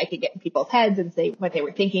classic. I could get in people's heads and say what they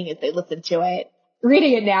were thinking as they listened to it.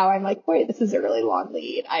 reading it now, I'm like, boy, this is a really long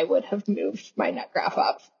lead. I would have moved my nut graph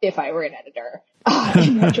up if I were an editor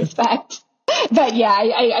in retrospect. But yeah,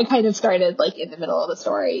 I kind of started like in the middle of the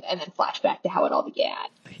story and then flashed back to how it all began.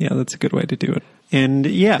 Yeah, that's a good way to do it. And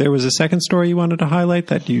yeah, there was a second story you wanted to highlight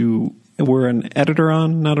that you were an editor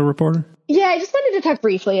on, not a reporter? Yeah, I just wanted to talk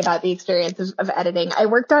briefly about the experience of editing. I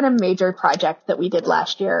worked on a major project that we did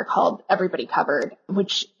last year called Everybody Covered,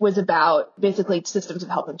 which was about basically systems of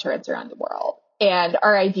health insurance around the world. And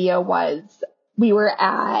our idea was we were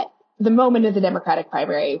at the moment of the Democratic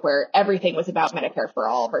primary where everything was about Medicare for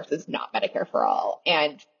all versus not Medicare for all.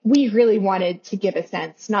 And we really wanted to give a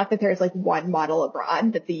sense, not that there's like one model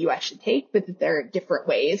abroad that the U.S. should take, but that there are different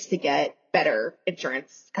ways to get better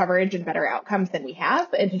insurance coverage and better outcomes than we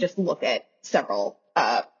have, and to just look at several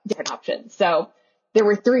different options. So there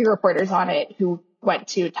were 3 reporters on it who went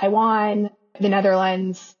to Taiwan, the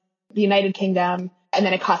Netherlands, the United Kingdom, and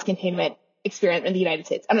then a cost containment experiment in the United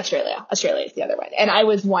States and Australia. Australia is the other one. And I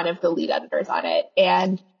was one of the lead editors on it.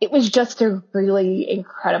 And it was just a really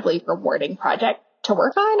incredibly rewarding project to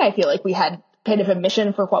work on. I feel like we had kind of a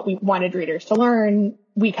mission for what we wanted readers to learn.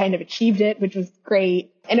 We kind of achieved it, which was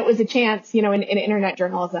great. And it was a chance, in internet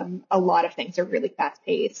journalism, a lot of things are really fast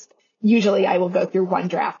paced. Usually I will go through one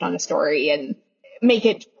draft on a story and make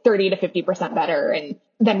it 30 to 50% better. And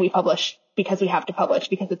then we publish because we have to publish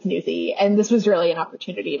because it's newsy. And this was really an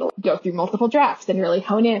opportunity to go through multiple drafts and really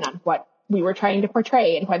hone in on what we were trying to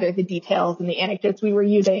portray and whether the details and the anecdotes we were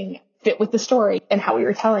using fit with the story and how we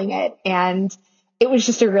were telling it. And it was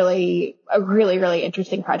just a really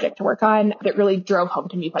interesting project to work on that really drove home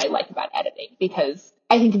to me what I like about editing, because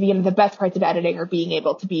I think the best parts of editing are being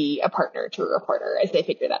able to be a partner to a reporter as they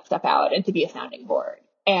figure that stuff out and to be a sounding board.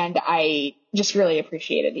 And I just really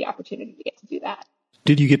appreciated the opportunity to get to do that.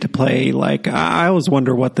 Did you get to play, I always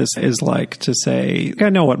wonder what this is like to say, I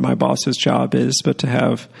know what my boss's job is, but to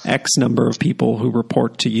have X number of people who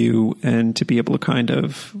report to you and to be able to kind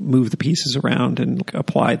of move the pieces around and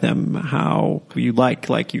apply them how you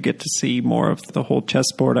like you get to see more of the whole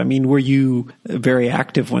chessboard. I mean, were you very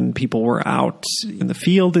active when people were out in the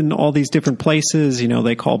field in all these different places?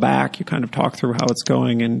 They call back, you kind of talk through how it's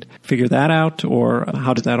going and figure that out, or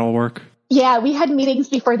how did that all work? Yeah, we had meetings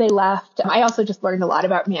before they left. I also just learned a lot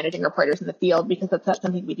about managing reporters in the field because that's not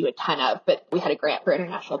something we do a ton of, but we had a grant for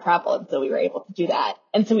international travel, and so we were able to do that.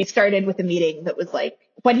 And so we started with a meeting that was like,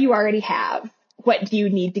 what do you already have? What do you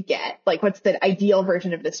need to get? What's the ideal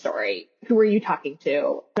version of this story? Who are you talking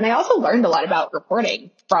to? And I also learned a lot about reporting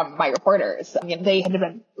from my reporters. They had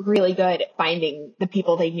been really good at finding the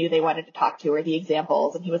people they knew they wanted to talk to or the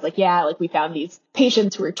examples. And he was like, we found these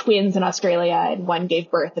patients who were twins in Australia, and one gave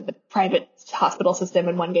birth in the private hospital system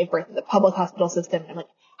and one gave birth in the public hospital system. And I'm like,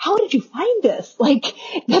 how did you find this?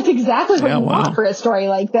 That's exactly what you want for a story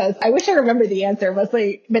like this. I wish I remembered the answer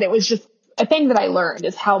mostly, but it was just a thing that I learned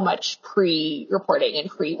is how much pre-reporting and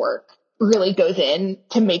pre-work really goes in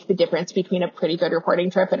to make the difference between a pretty good reporting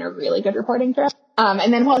trip and a really good reporting trip.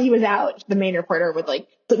 And then while he was out, the main reporter would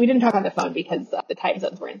so we didn't talk on the phone because the time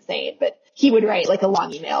zones were insane, but he would write a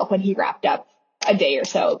long email when he wrapped up a day or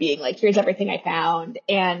so being here's everything I found.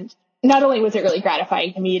 And not only was it really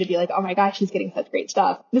gratifying to me to be oh my gosh, he's getting such great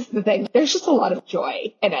stuff. This is the thing. There's just a lot of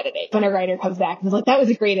joy in editing. When a writer comes back and is that was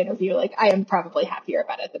a great interview, I am probably happier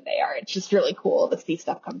about it than they are. It's just really cool to see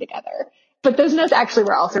stuff come together. But those notes actually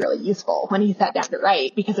were also really useful when he sat down to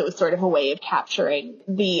write, because it was sort of a way of capturing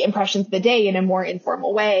the impressions of the day in a more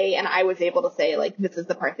informal way. And I was able to say, this is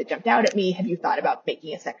the part that jumped out at me. Have you thought about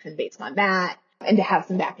making a section based on that? And to have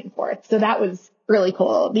some back and forth. So that was really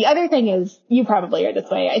cool. The other thing is, you probably are this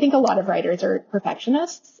way. I think a lot of writers are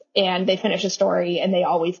perfectionists, and they finish a story and they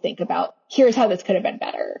always think about, here's how this could have been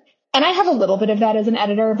better. And I have a little bit of that as an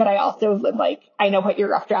editor, but I also live I know what your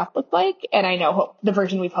rough draft looked like, and I know what the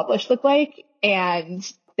version we published looked like,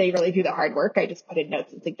 and they really do the hard work. I just put in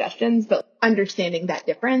notes and suggestions, but understanding that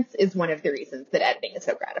difference is one of the reasons that editing is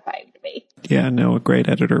so gratifying to me. Yeah, no, a great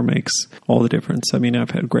editor makes all the difference. I mean,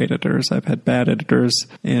 I've had great editors, I've had bad editors,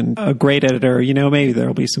 and a great editor, maybe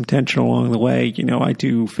there'll be some tension along the way. I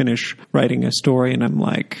do finish writing a story and I'm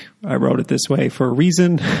like, I wrote it this way for a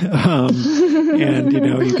reason. And,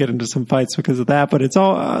 you get into some fights because of that, but it's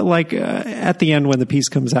all at the end when the piece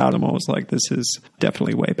comes out, I'm always like, this is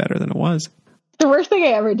definitely way better than it was. The worst thing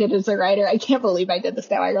I ever did as a writer, I can't believe I did this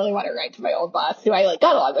now. I really want to write to my old boss, who I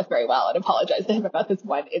got along with very well, and apologize to him about this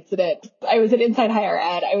one incident. I was at Inside Higher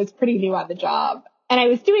Ed. I was pretty new on the job, and I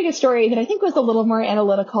was doing a story that I think was a little more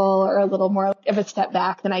analytical or a little more of a step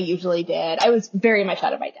back than I usually did. I was very much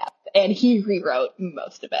out of my depth, and he rewrote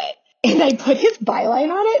most of it. And I put his byline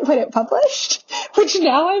on it when it published, Which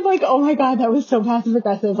now I'm like, oh my God, that was so passive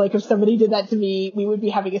aggressive. Like if somebody did that to me, we would be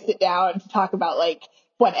having to sit down to talk about like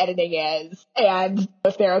what editing is and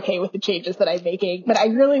if they're okay with the changes that I'm making. But I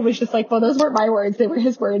really was just like, well, those weren't my words. They were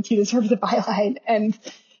his words. He deserves a byline. And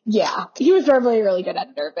yeah, he was normally a really good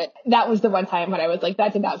editor, but that was the one time when I was like,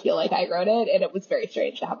 that did not feel like I wrote it. And it was very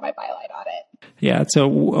strange to have my byline on it. Yeah, it's a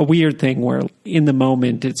weird thing where in the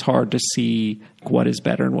moment it's hard to see what is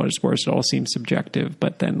better and what is worse. It all seems subjective,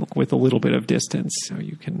 but then with a little bit of distance,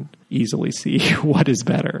 you can easily see what is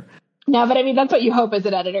better. No, but I mean, that's what you hope as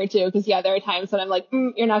an editor too, because yeah, there are times when I'm like,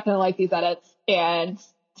 you're not going to like these edits. And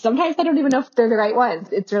sometimes I don't even know if they're the right ones.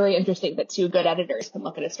 It's really interesting that two good editors can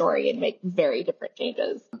look at a story and make very different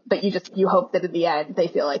changes. But you hope that in the end, they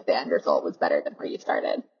feel like the end result was better than where you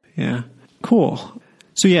started. Yeah, cool.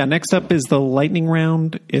 So yeah, next up is the lightning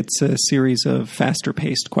round. It's a series of faster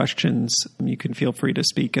paced questions. You can feel free to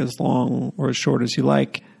speak as long or as short as you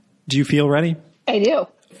like. Do you feel ready? I do.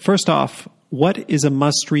 First off, what is a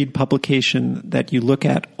must-read publication that you look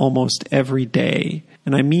at almost every day?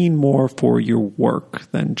 And I mean more for your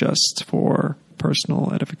work than just for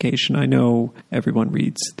personal edification. I know everyone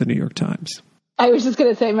reads the New York Times. I was just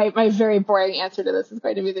going to say my very boring answer to this is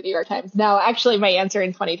going to be the New York Times. No, actually, my answer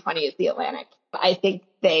in 2020 is the Atlantic. I think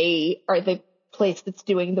they are the place that's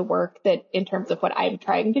doing the work that, in terms of what I'm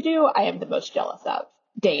trying to do, I am the most jealous of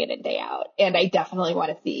day in and day out. And I definitely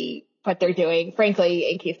want to see what they're doing, frankly,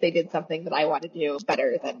 in case they did something that I want to do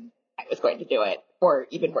better than I was going to do it, or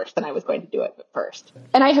even worse than I was going to do it first.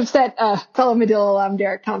 And I have sent fellow Medill alum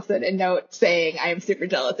Derek Thompson a note saying, I am super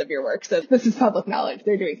jealous of your work. So this is public knowledge.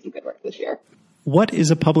 They're doing some good work this year. What is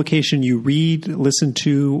a publication you read, listen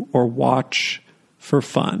to, or watch for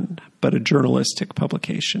fun, but a journalistic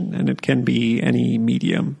publication? And it can be any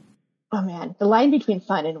medium. Oh man, the line between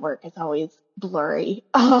fun and work is always blurry.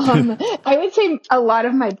 I would say a lot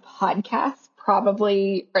of my podcasts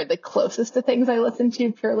probably are the closest to things I listen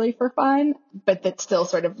to purely for fun, but that still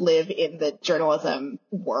sort of live in the journalism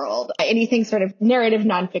world. Anything sort of narrative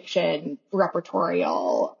nonfiction,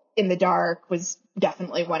 repertorial, In the Dark was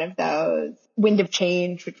definitely one of those. Wind of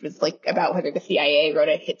Change, which was like about whether the CIA wrote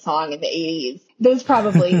a hit song in the 80s. Those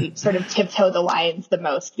probably sort of tiptoe the lines the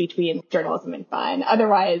most between journalism and fun.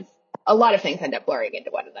 Otherwise, a lot of things end up blurring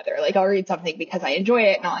into one another. Like I'll read something because I enjoy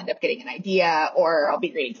it and I'll end up getting an idea, or I'll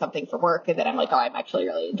be reading something for work and then I'm like, oh, I'm actually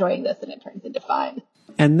really enjoying this, and it turns into fun.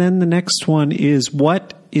 And then the next one is,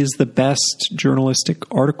 what is the best journalistic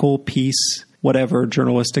article, piece, whatever,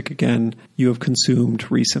 journalistic again, you have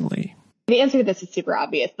consumed recently? The answer to this is super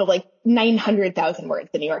obvious. The like 900,000 words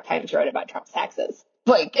the New York Times wrote about Trump's taxes.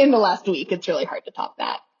 Like in the last week, it's really hard to top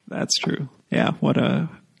that. That's true. Yeah, what a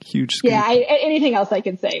huge scoop. Yeah, anything else I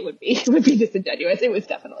can say would be disingenuous. It was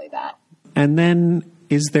definitely that. And then,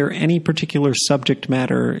 is there any particular subject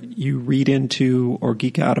matter you read into or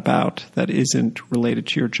geek out about that isn't related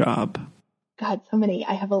to your job? God, so many.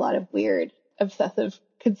 I have a lot of weird, obsessive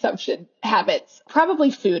consumption habits.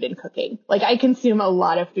 Probably food and cooking. Like I consume a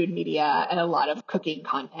lot of food media and a lot of cooking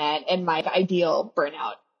content, and my ideal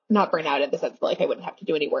burnout, not burnout in the sense that like I wouldn't have to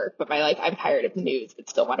do any work, but my like I'm tired of the news but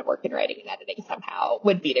still want to work in writing and editing somehow,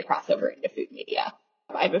 would be to cross over into food media.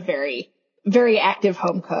 I'm a very, very active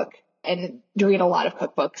home cook and read a lot of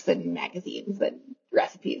cookbooks and magazines and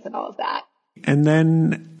recipes and all of that. And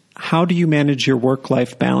then how do you manage your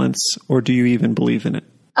work-life balance, or do you even believe in it?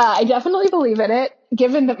 I definitely believe in it,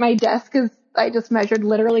 given that my desk is, I just measured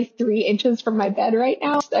literally 3 inches from my bed right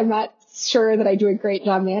now. I'm not sure that I do a great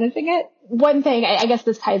job managing it. One thing, I guess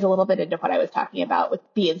this ties a little bit into what I was talking about with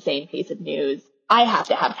the insane pace of news. I have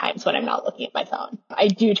to have times when I'm not looking at my phone. I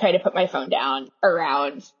do try to put my phone down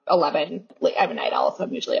around 11. I'm a night owl, so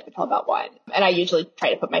I'm usually up until about 1. And I usually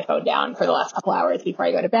try to put my phone down for the last couple hours before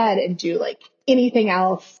I go to bed and do like anything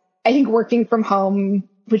else. I think working from home,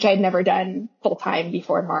 which I'd never done full time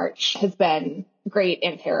before March, has been great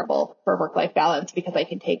and terrible for work-life balance because I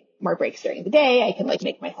can take more breaks during the day. I can like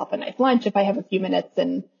make myself a nice lunch if I have a few minutes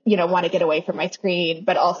and, want to get away from my screen,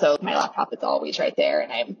 but also my laptop is always right there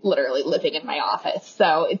and I'm literally living in my office.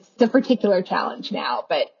 So it's a particular challenge now,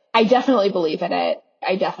 but I definitely believe in it.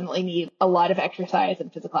 I definitely need a lot of exercise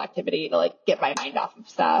and physical activity to like get my mind off of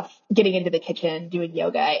stuff, getting into the kitchen, doing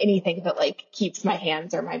yoga, anything that like keeps my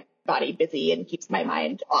hands or my body busy and keeps my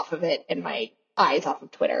mind off of it and my eyes off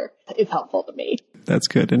of Twitter is helpful to me. That's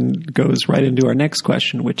good, and goes right into our next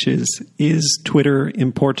question, which is Twitter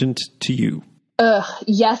important to you?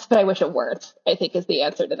 Yes, but I wish it weren't, I think is the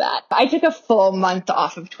answer to that. I took a full month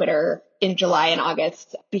off of Twitter in July and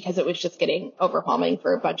August because it was just getting overwhelming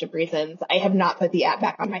for a bunch of reasons. I have not put the app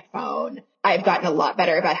back on my phone. I've gotten a lot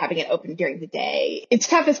better about having it open during the day. It's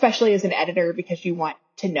tough, especially as an editor, because you want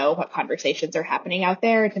to know what conversations are happening out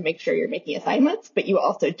there to make sure you're making assignments, but you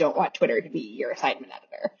also don't want Twitter to be your assignment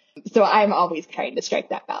editor. So I'm always trying to strike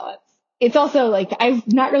that balance. It's also like, I've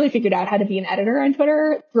not really figured out how to be an editor on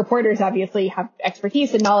Twitter. Reporters obviously have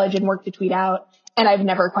expertise and knowledge and work to tweet out. And I've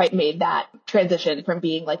never quite made that transition from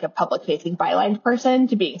being like a public facing byline person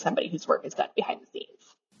to being somebody whose work is done behind the scenes.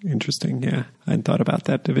 Interesting. Yeah. I hadn't thought about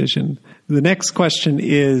that division. The next question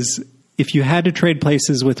is, if you had to trade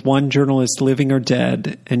places with one journalist living or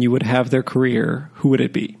dead and you would have their career, who would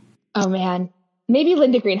it be? Oh man. Maybe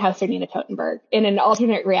Linda Greenhouse or Nina Totenberg. In an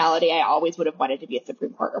alternate reality, I always would have wanted to be a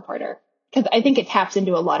Supreme Court reporter because I think it taps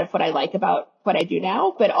into a lot of what I like about what I do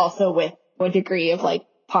now, but also with a degree of like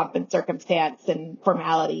pomp and circumstance and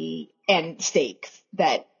formality and stakes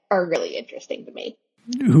that are really interesting to me.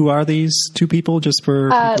 Who are these two people, just for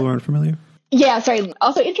people who aren't familiar? Yeah, sorry.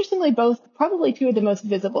 Also, interestingly, both probably two of the most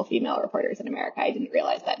visible female reporters in America. I didn't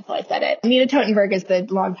realize that until I said it. Nina Totenberg is the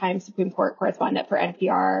longtime Supreme Court correspondent for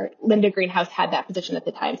NPR. Linda Greenhouse had that position at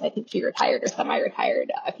the Times. I think she retired or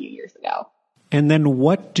semi-retired a few years ago. And then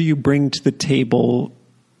what do you bring to the table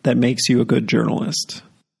that makes you a good journalist?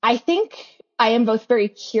 I think I am both very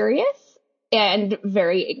curious and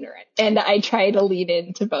very ignorant. And I try to lead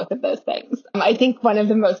into both of those things. I think one of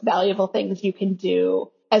the most valuable things you can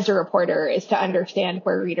do as a reporter is to understand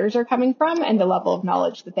where readers are coming from and the level of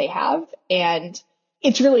knowledge that they have. And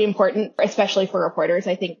it's really important, especially for reporters,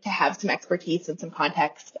 I think, to have some expertise and some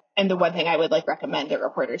context. And the one thing I would recommend that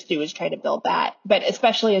reporters do is try to build that. But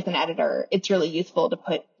especially as an editor, it's really useful to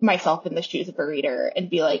put myself in the shoes of a reader and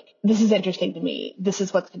be like, this is interesting to me. This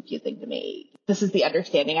is what's confusing to me. This is the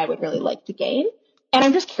understanding I would really like to gain. And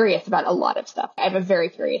I'm just curious about a lot of stuff. I'm a very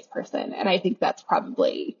curious person. And I think that's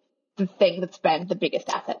probably the thing that's been the biggest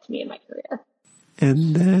asset to me in my career.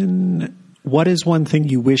 And then what is one thing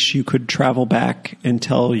you wish you could travel back and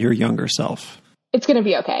tell your younger self? It's going to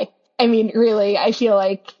be okay. I mean, really, I feel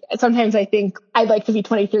like sometimes I think I'd like to be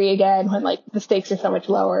 23 again when the stakes are so much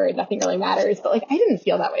lower and nothing really matters. But I didn't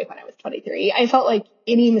feel that way when I was 23. I felt like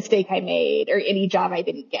any mistake I made or any job I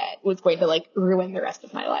didn't get was going to ruin the rest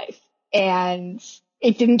of my life. And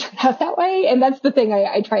it didn't turn out that way. And that's the thing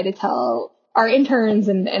I try to tell our interns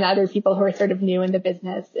and other people who are sort of new in the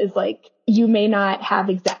business is you may not have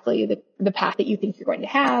exactly the path that you think you're going to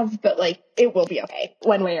have, but it will be okay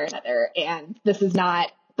one way or another. And this is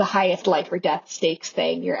not the highest life or death stakes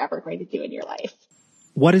thing you're ever going to do in your life.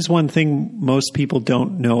 What is one thing most people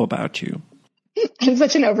don't know about you? I'm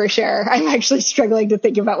such an overshare. I'm actually struggling to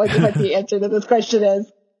think about what the answer to this question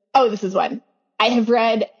is. Oh, this is one. I have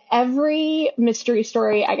read every mystery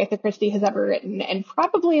story Agatha Christie has ever written, and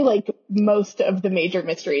probably most of the major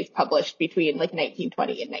mysteries published between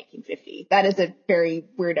 1920 and 1950. That is a very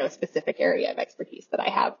weirdo specific area of expertise that I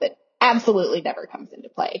have that absolutely never comes into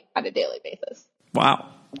play on a daily basis. Wow.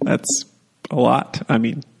 That's a lot. I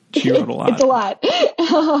mean, she wrote a lot. It's a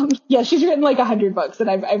lot. Yeah, she's written 100 books, and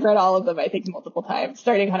I've read all of them, I think, multiple times,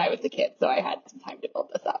 starting when I was a kid. So I had some time to build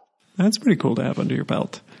this up. That's pretty cool to have under your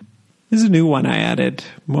belt. This is a new one I added,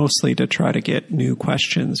 mostly to try to get new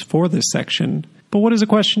questions for this section. But what is a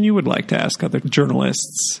question you would like to ask other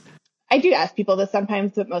journalists? I do ask people this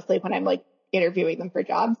sometimes, but mostly when I'm interviewing them for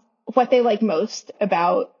jobs, what they like most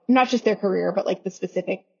about not just their career, but the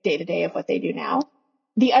specific day-to-day of what they do now.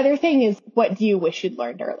 The other thing is, what do you wish you'd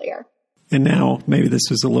learned earlier? And now, maybe this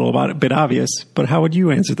was a bit obvious, but how would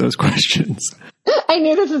you answer those questions? I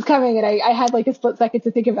knew this was coming, and I had a split second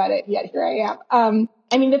to think about it, yet here I am.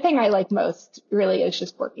 I mean, the thing I like most really is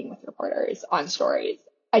just working with reporters on stories.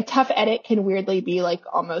 A tough edit can weirdly be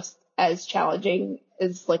almost as challenging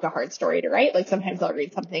as a hard story to write. Sometimes I'll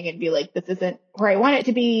read something and be this isn't where I want it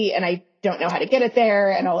to be, and I don't know how to get it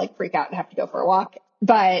there, and I'll freak out and have to go for a walk.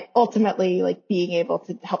 But ultimately, being able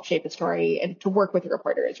to help shape a story and to work with a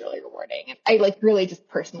reporter is really rewarding. And I really just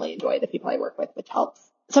personally enjoy the people I work with, which helps.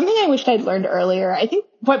 Something I wished I'd learned earlier, I think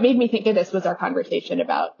what made me think of this was our conversation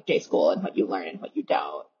about J school and what you learn and what you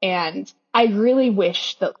don't. And I really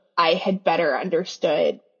wish that I had better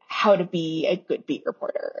understood how to be a good beat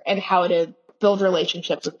reporter and how to build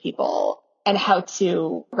relationships with people and how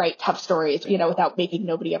to write tough stories, without making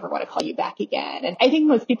nobody ever want to call you back again. And I think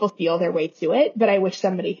most people feel their way to it, but I wish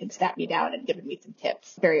somebody had sat me down and given me some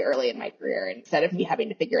tips very early in my career instead of me having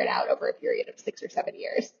to figure it out over a period of 6 or 7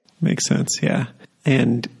 years. Makes sense, yeah.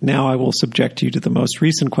 And now I will subject you to the most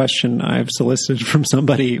recent question I've solicited from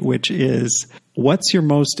somebody, which is, what's your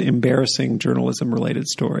most embarrassing journalism-related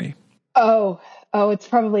story? Oh, it's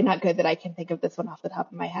probably not good that I can think of this one off the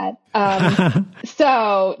top of my head.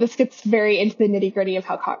 So this gets very into the nitty gritty of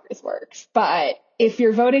how Congress works. But if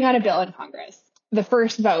you're voting on a bill in Congress, the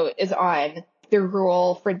first vote is on the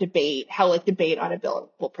rule for debate, how like debate on a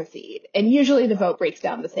bill will proceed. And usually the vote breaks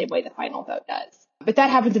down the same way the final vote does. But that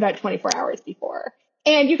happens about 24 hours before.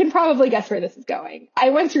 And you can probably guess where this is going. I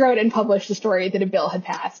once wrote and published a story that a bill had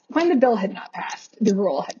passed. When the bill had not passed, the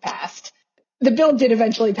rule had passed. The bill did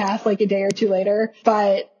eventually pass like a day or two later,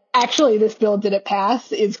 but actually this bill didn't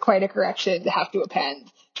pass is quite a correction to have to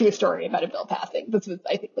append to a story about a bill passing. This was,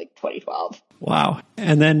 I think, like 2012. Wow.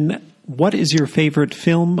 And then what is your favorite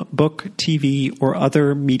film, book, TV, or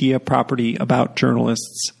other media property about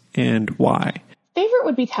journalists, and why? Favorite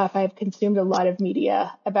would be tough. I've consumed a lot of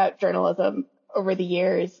media about journalism over the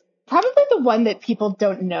years. Probably the one that people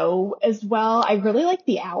don't know as well. I really like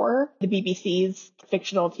The Hour, the BBC's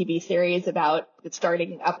fictional TV series about the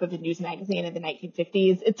starting up of a news magazine in the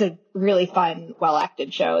 1950s. It's a really fun,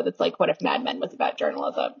 well-acted show that's like what if Mad Men was about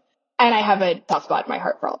journalism. And I have a soft spot in my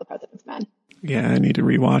heart for All the President's Men. Yeah, I need to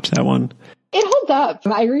rewatch that one. It holds up.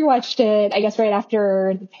 I rewatched it, I guess, right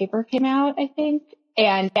after the paper came out, I think.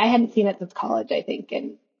 And I hadn't seen it since college, I think.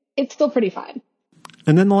 And it's still pretty fun.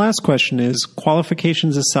 And then the last question is,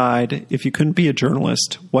 qualifications aside, if you couldn't be a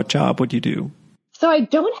journalist, what job would you do? So I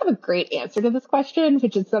don't have a great answer to this question,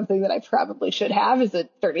 which is something that I probably should have as a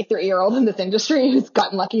 33-year-old in this industry who's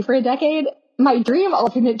gotten lucky for a decade. My dream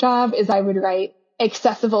alternate job is I would write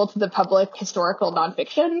accessible to the public historical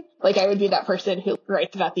nonfiction. Like I would be that person who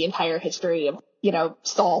writes about the entire history of,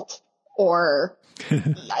 salt or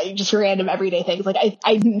just random everyday things. Like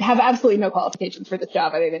I have absolutely no qualifications for this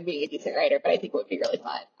job other than being a decent writer, but I think it would be really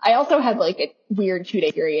fun. I also had like a weird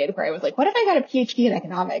 2-day period where I was like, what if I got a PhD in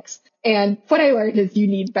economics? And what I learned is you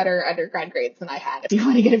need better undergrad grades than I had if you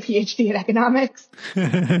want to get a PhD in economics.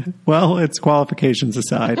 Well, it's qualifications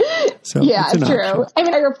aside. So yeah, it's true. Option. I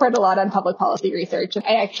mean, I report a lot on public policy research.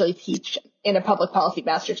 I actually teach in a public policy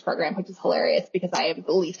master's program, which is hilarious because I am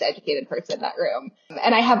the least educated person in that room.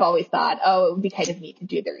 And I have always thought, it would be kind of neat to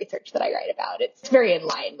do the research that I write about. It's very in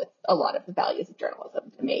line with a lot of the values of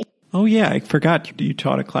journalism to me. Oh, yeah. I forgot you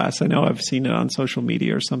taught a class. I know I've seen it on social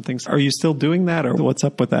media or something. Are you still doing that, or what's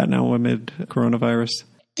up with that now amid coronavirus?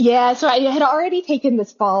 Yeah, so I had already taken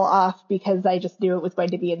this fall off because I just knew it was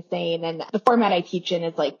going to be insane. And the format I teach in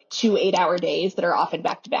is like 2 8-hour days that are often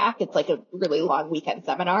back to back. It's like a really long weekend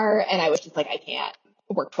seminar. And I was just like, I can't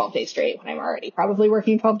work 12 days straight when I'm already probably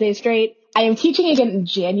working 12 days straight. I am teaching again in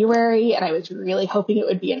January, and I was really hoping it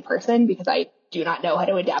would be in person because I do not know how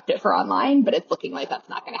to adapt it for online, but it's looking like that's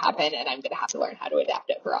not going to happen, and I'm going to have to learn how to adapt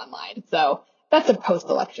it for online. So that's a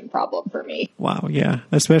post-election problem for me. Wow, yeah.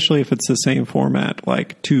 Especially if it's the same format,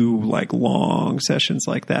 like 2 long sessions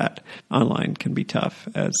like that. Online can be tough.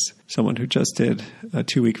 As someone who just did a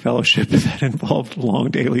 2-week fellowship that involved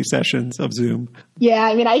long daily sessions of Zoom. Yeah,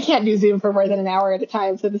 I mean, I can't do Zoom for more than an hour at a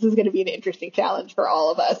time, so this is going to be an interesting challenge for all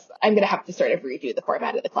of us. I'm going to have to sort of redo the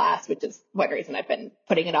format of the class, which is one reason I've been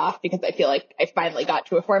putting it off, because I feel like I finally got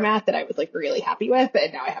to a format that I was like really happy with,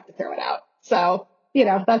 and now I have to throw it out. So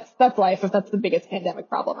that's life. If that's the biggest pandemic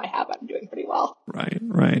problem I have, I'm doing pretty well.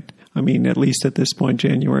 Right. I mean, at least at this point,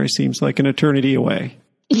 January seems like an eternity away.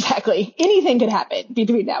 Exactly. Anything could happen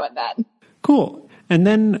between now and then. Cool. And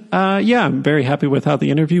then, I'm very happy with how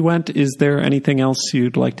the interview went. Is there anything else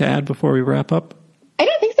you'd like to add before we wrap up? I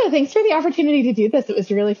don't think so. Thanks for the opportunity to do this. It was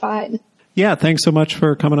really fun. Yeah, thanks so much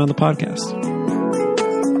for coming on the podcast.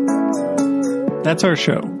 That's our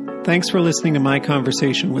show. Thanks for listening to my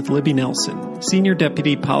conversation with Libby Nelson, Senior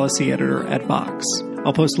Deputy Policy Editor at Vox.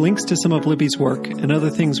 I'll post links to some of Libby's work and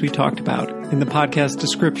other things we talked about in the podcast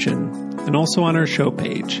description and also on our show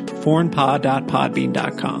page,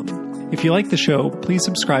 foreignpod.podbean.com. If you like the show, please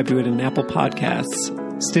subscribe to it in Apple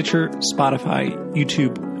Podcasts, Stitcher, Spotify,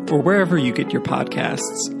 YouTube, or wherever you get your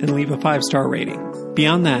podcasts, and leave a 5-star rating.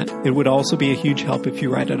 Beyond that, it would also be a huge help if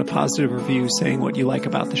you write out a positive review saying what you like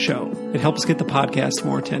about the show. It helps get the podcast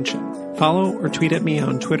more attention. Follow or tweet at me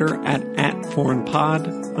on Twitter at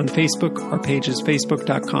 @foreignpod. On Facebook, our page is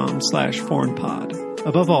facebook.com/foreignpod.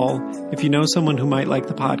 Above all, if you know someone who might like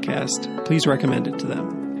the podcast, please recommend it to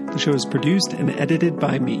them. The show is produced and edited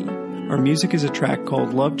by me. Our music is a track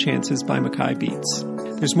called Love Chances by Mackay Beats.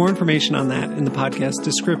 There's more information on that in the podcast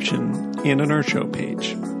description and on our show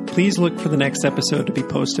page. Please look for the next episode to be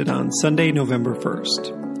posted on Sunday, November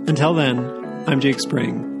 1st. Until then, I'm Jake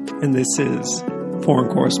Spring, and this is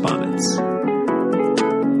Foreign Correspondence.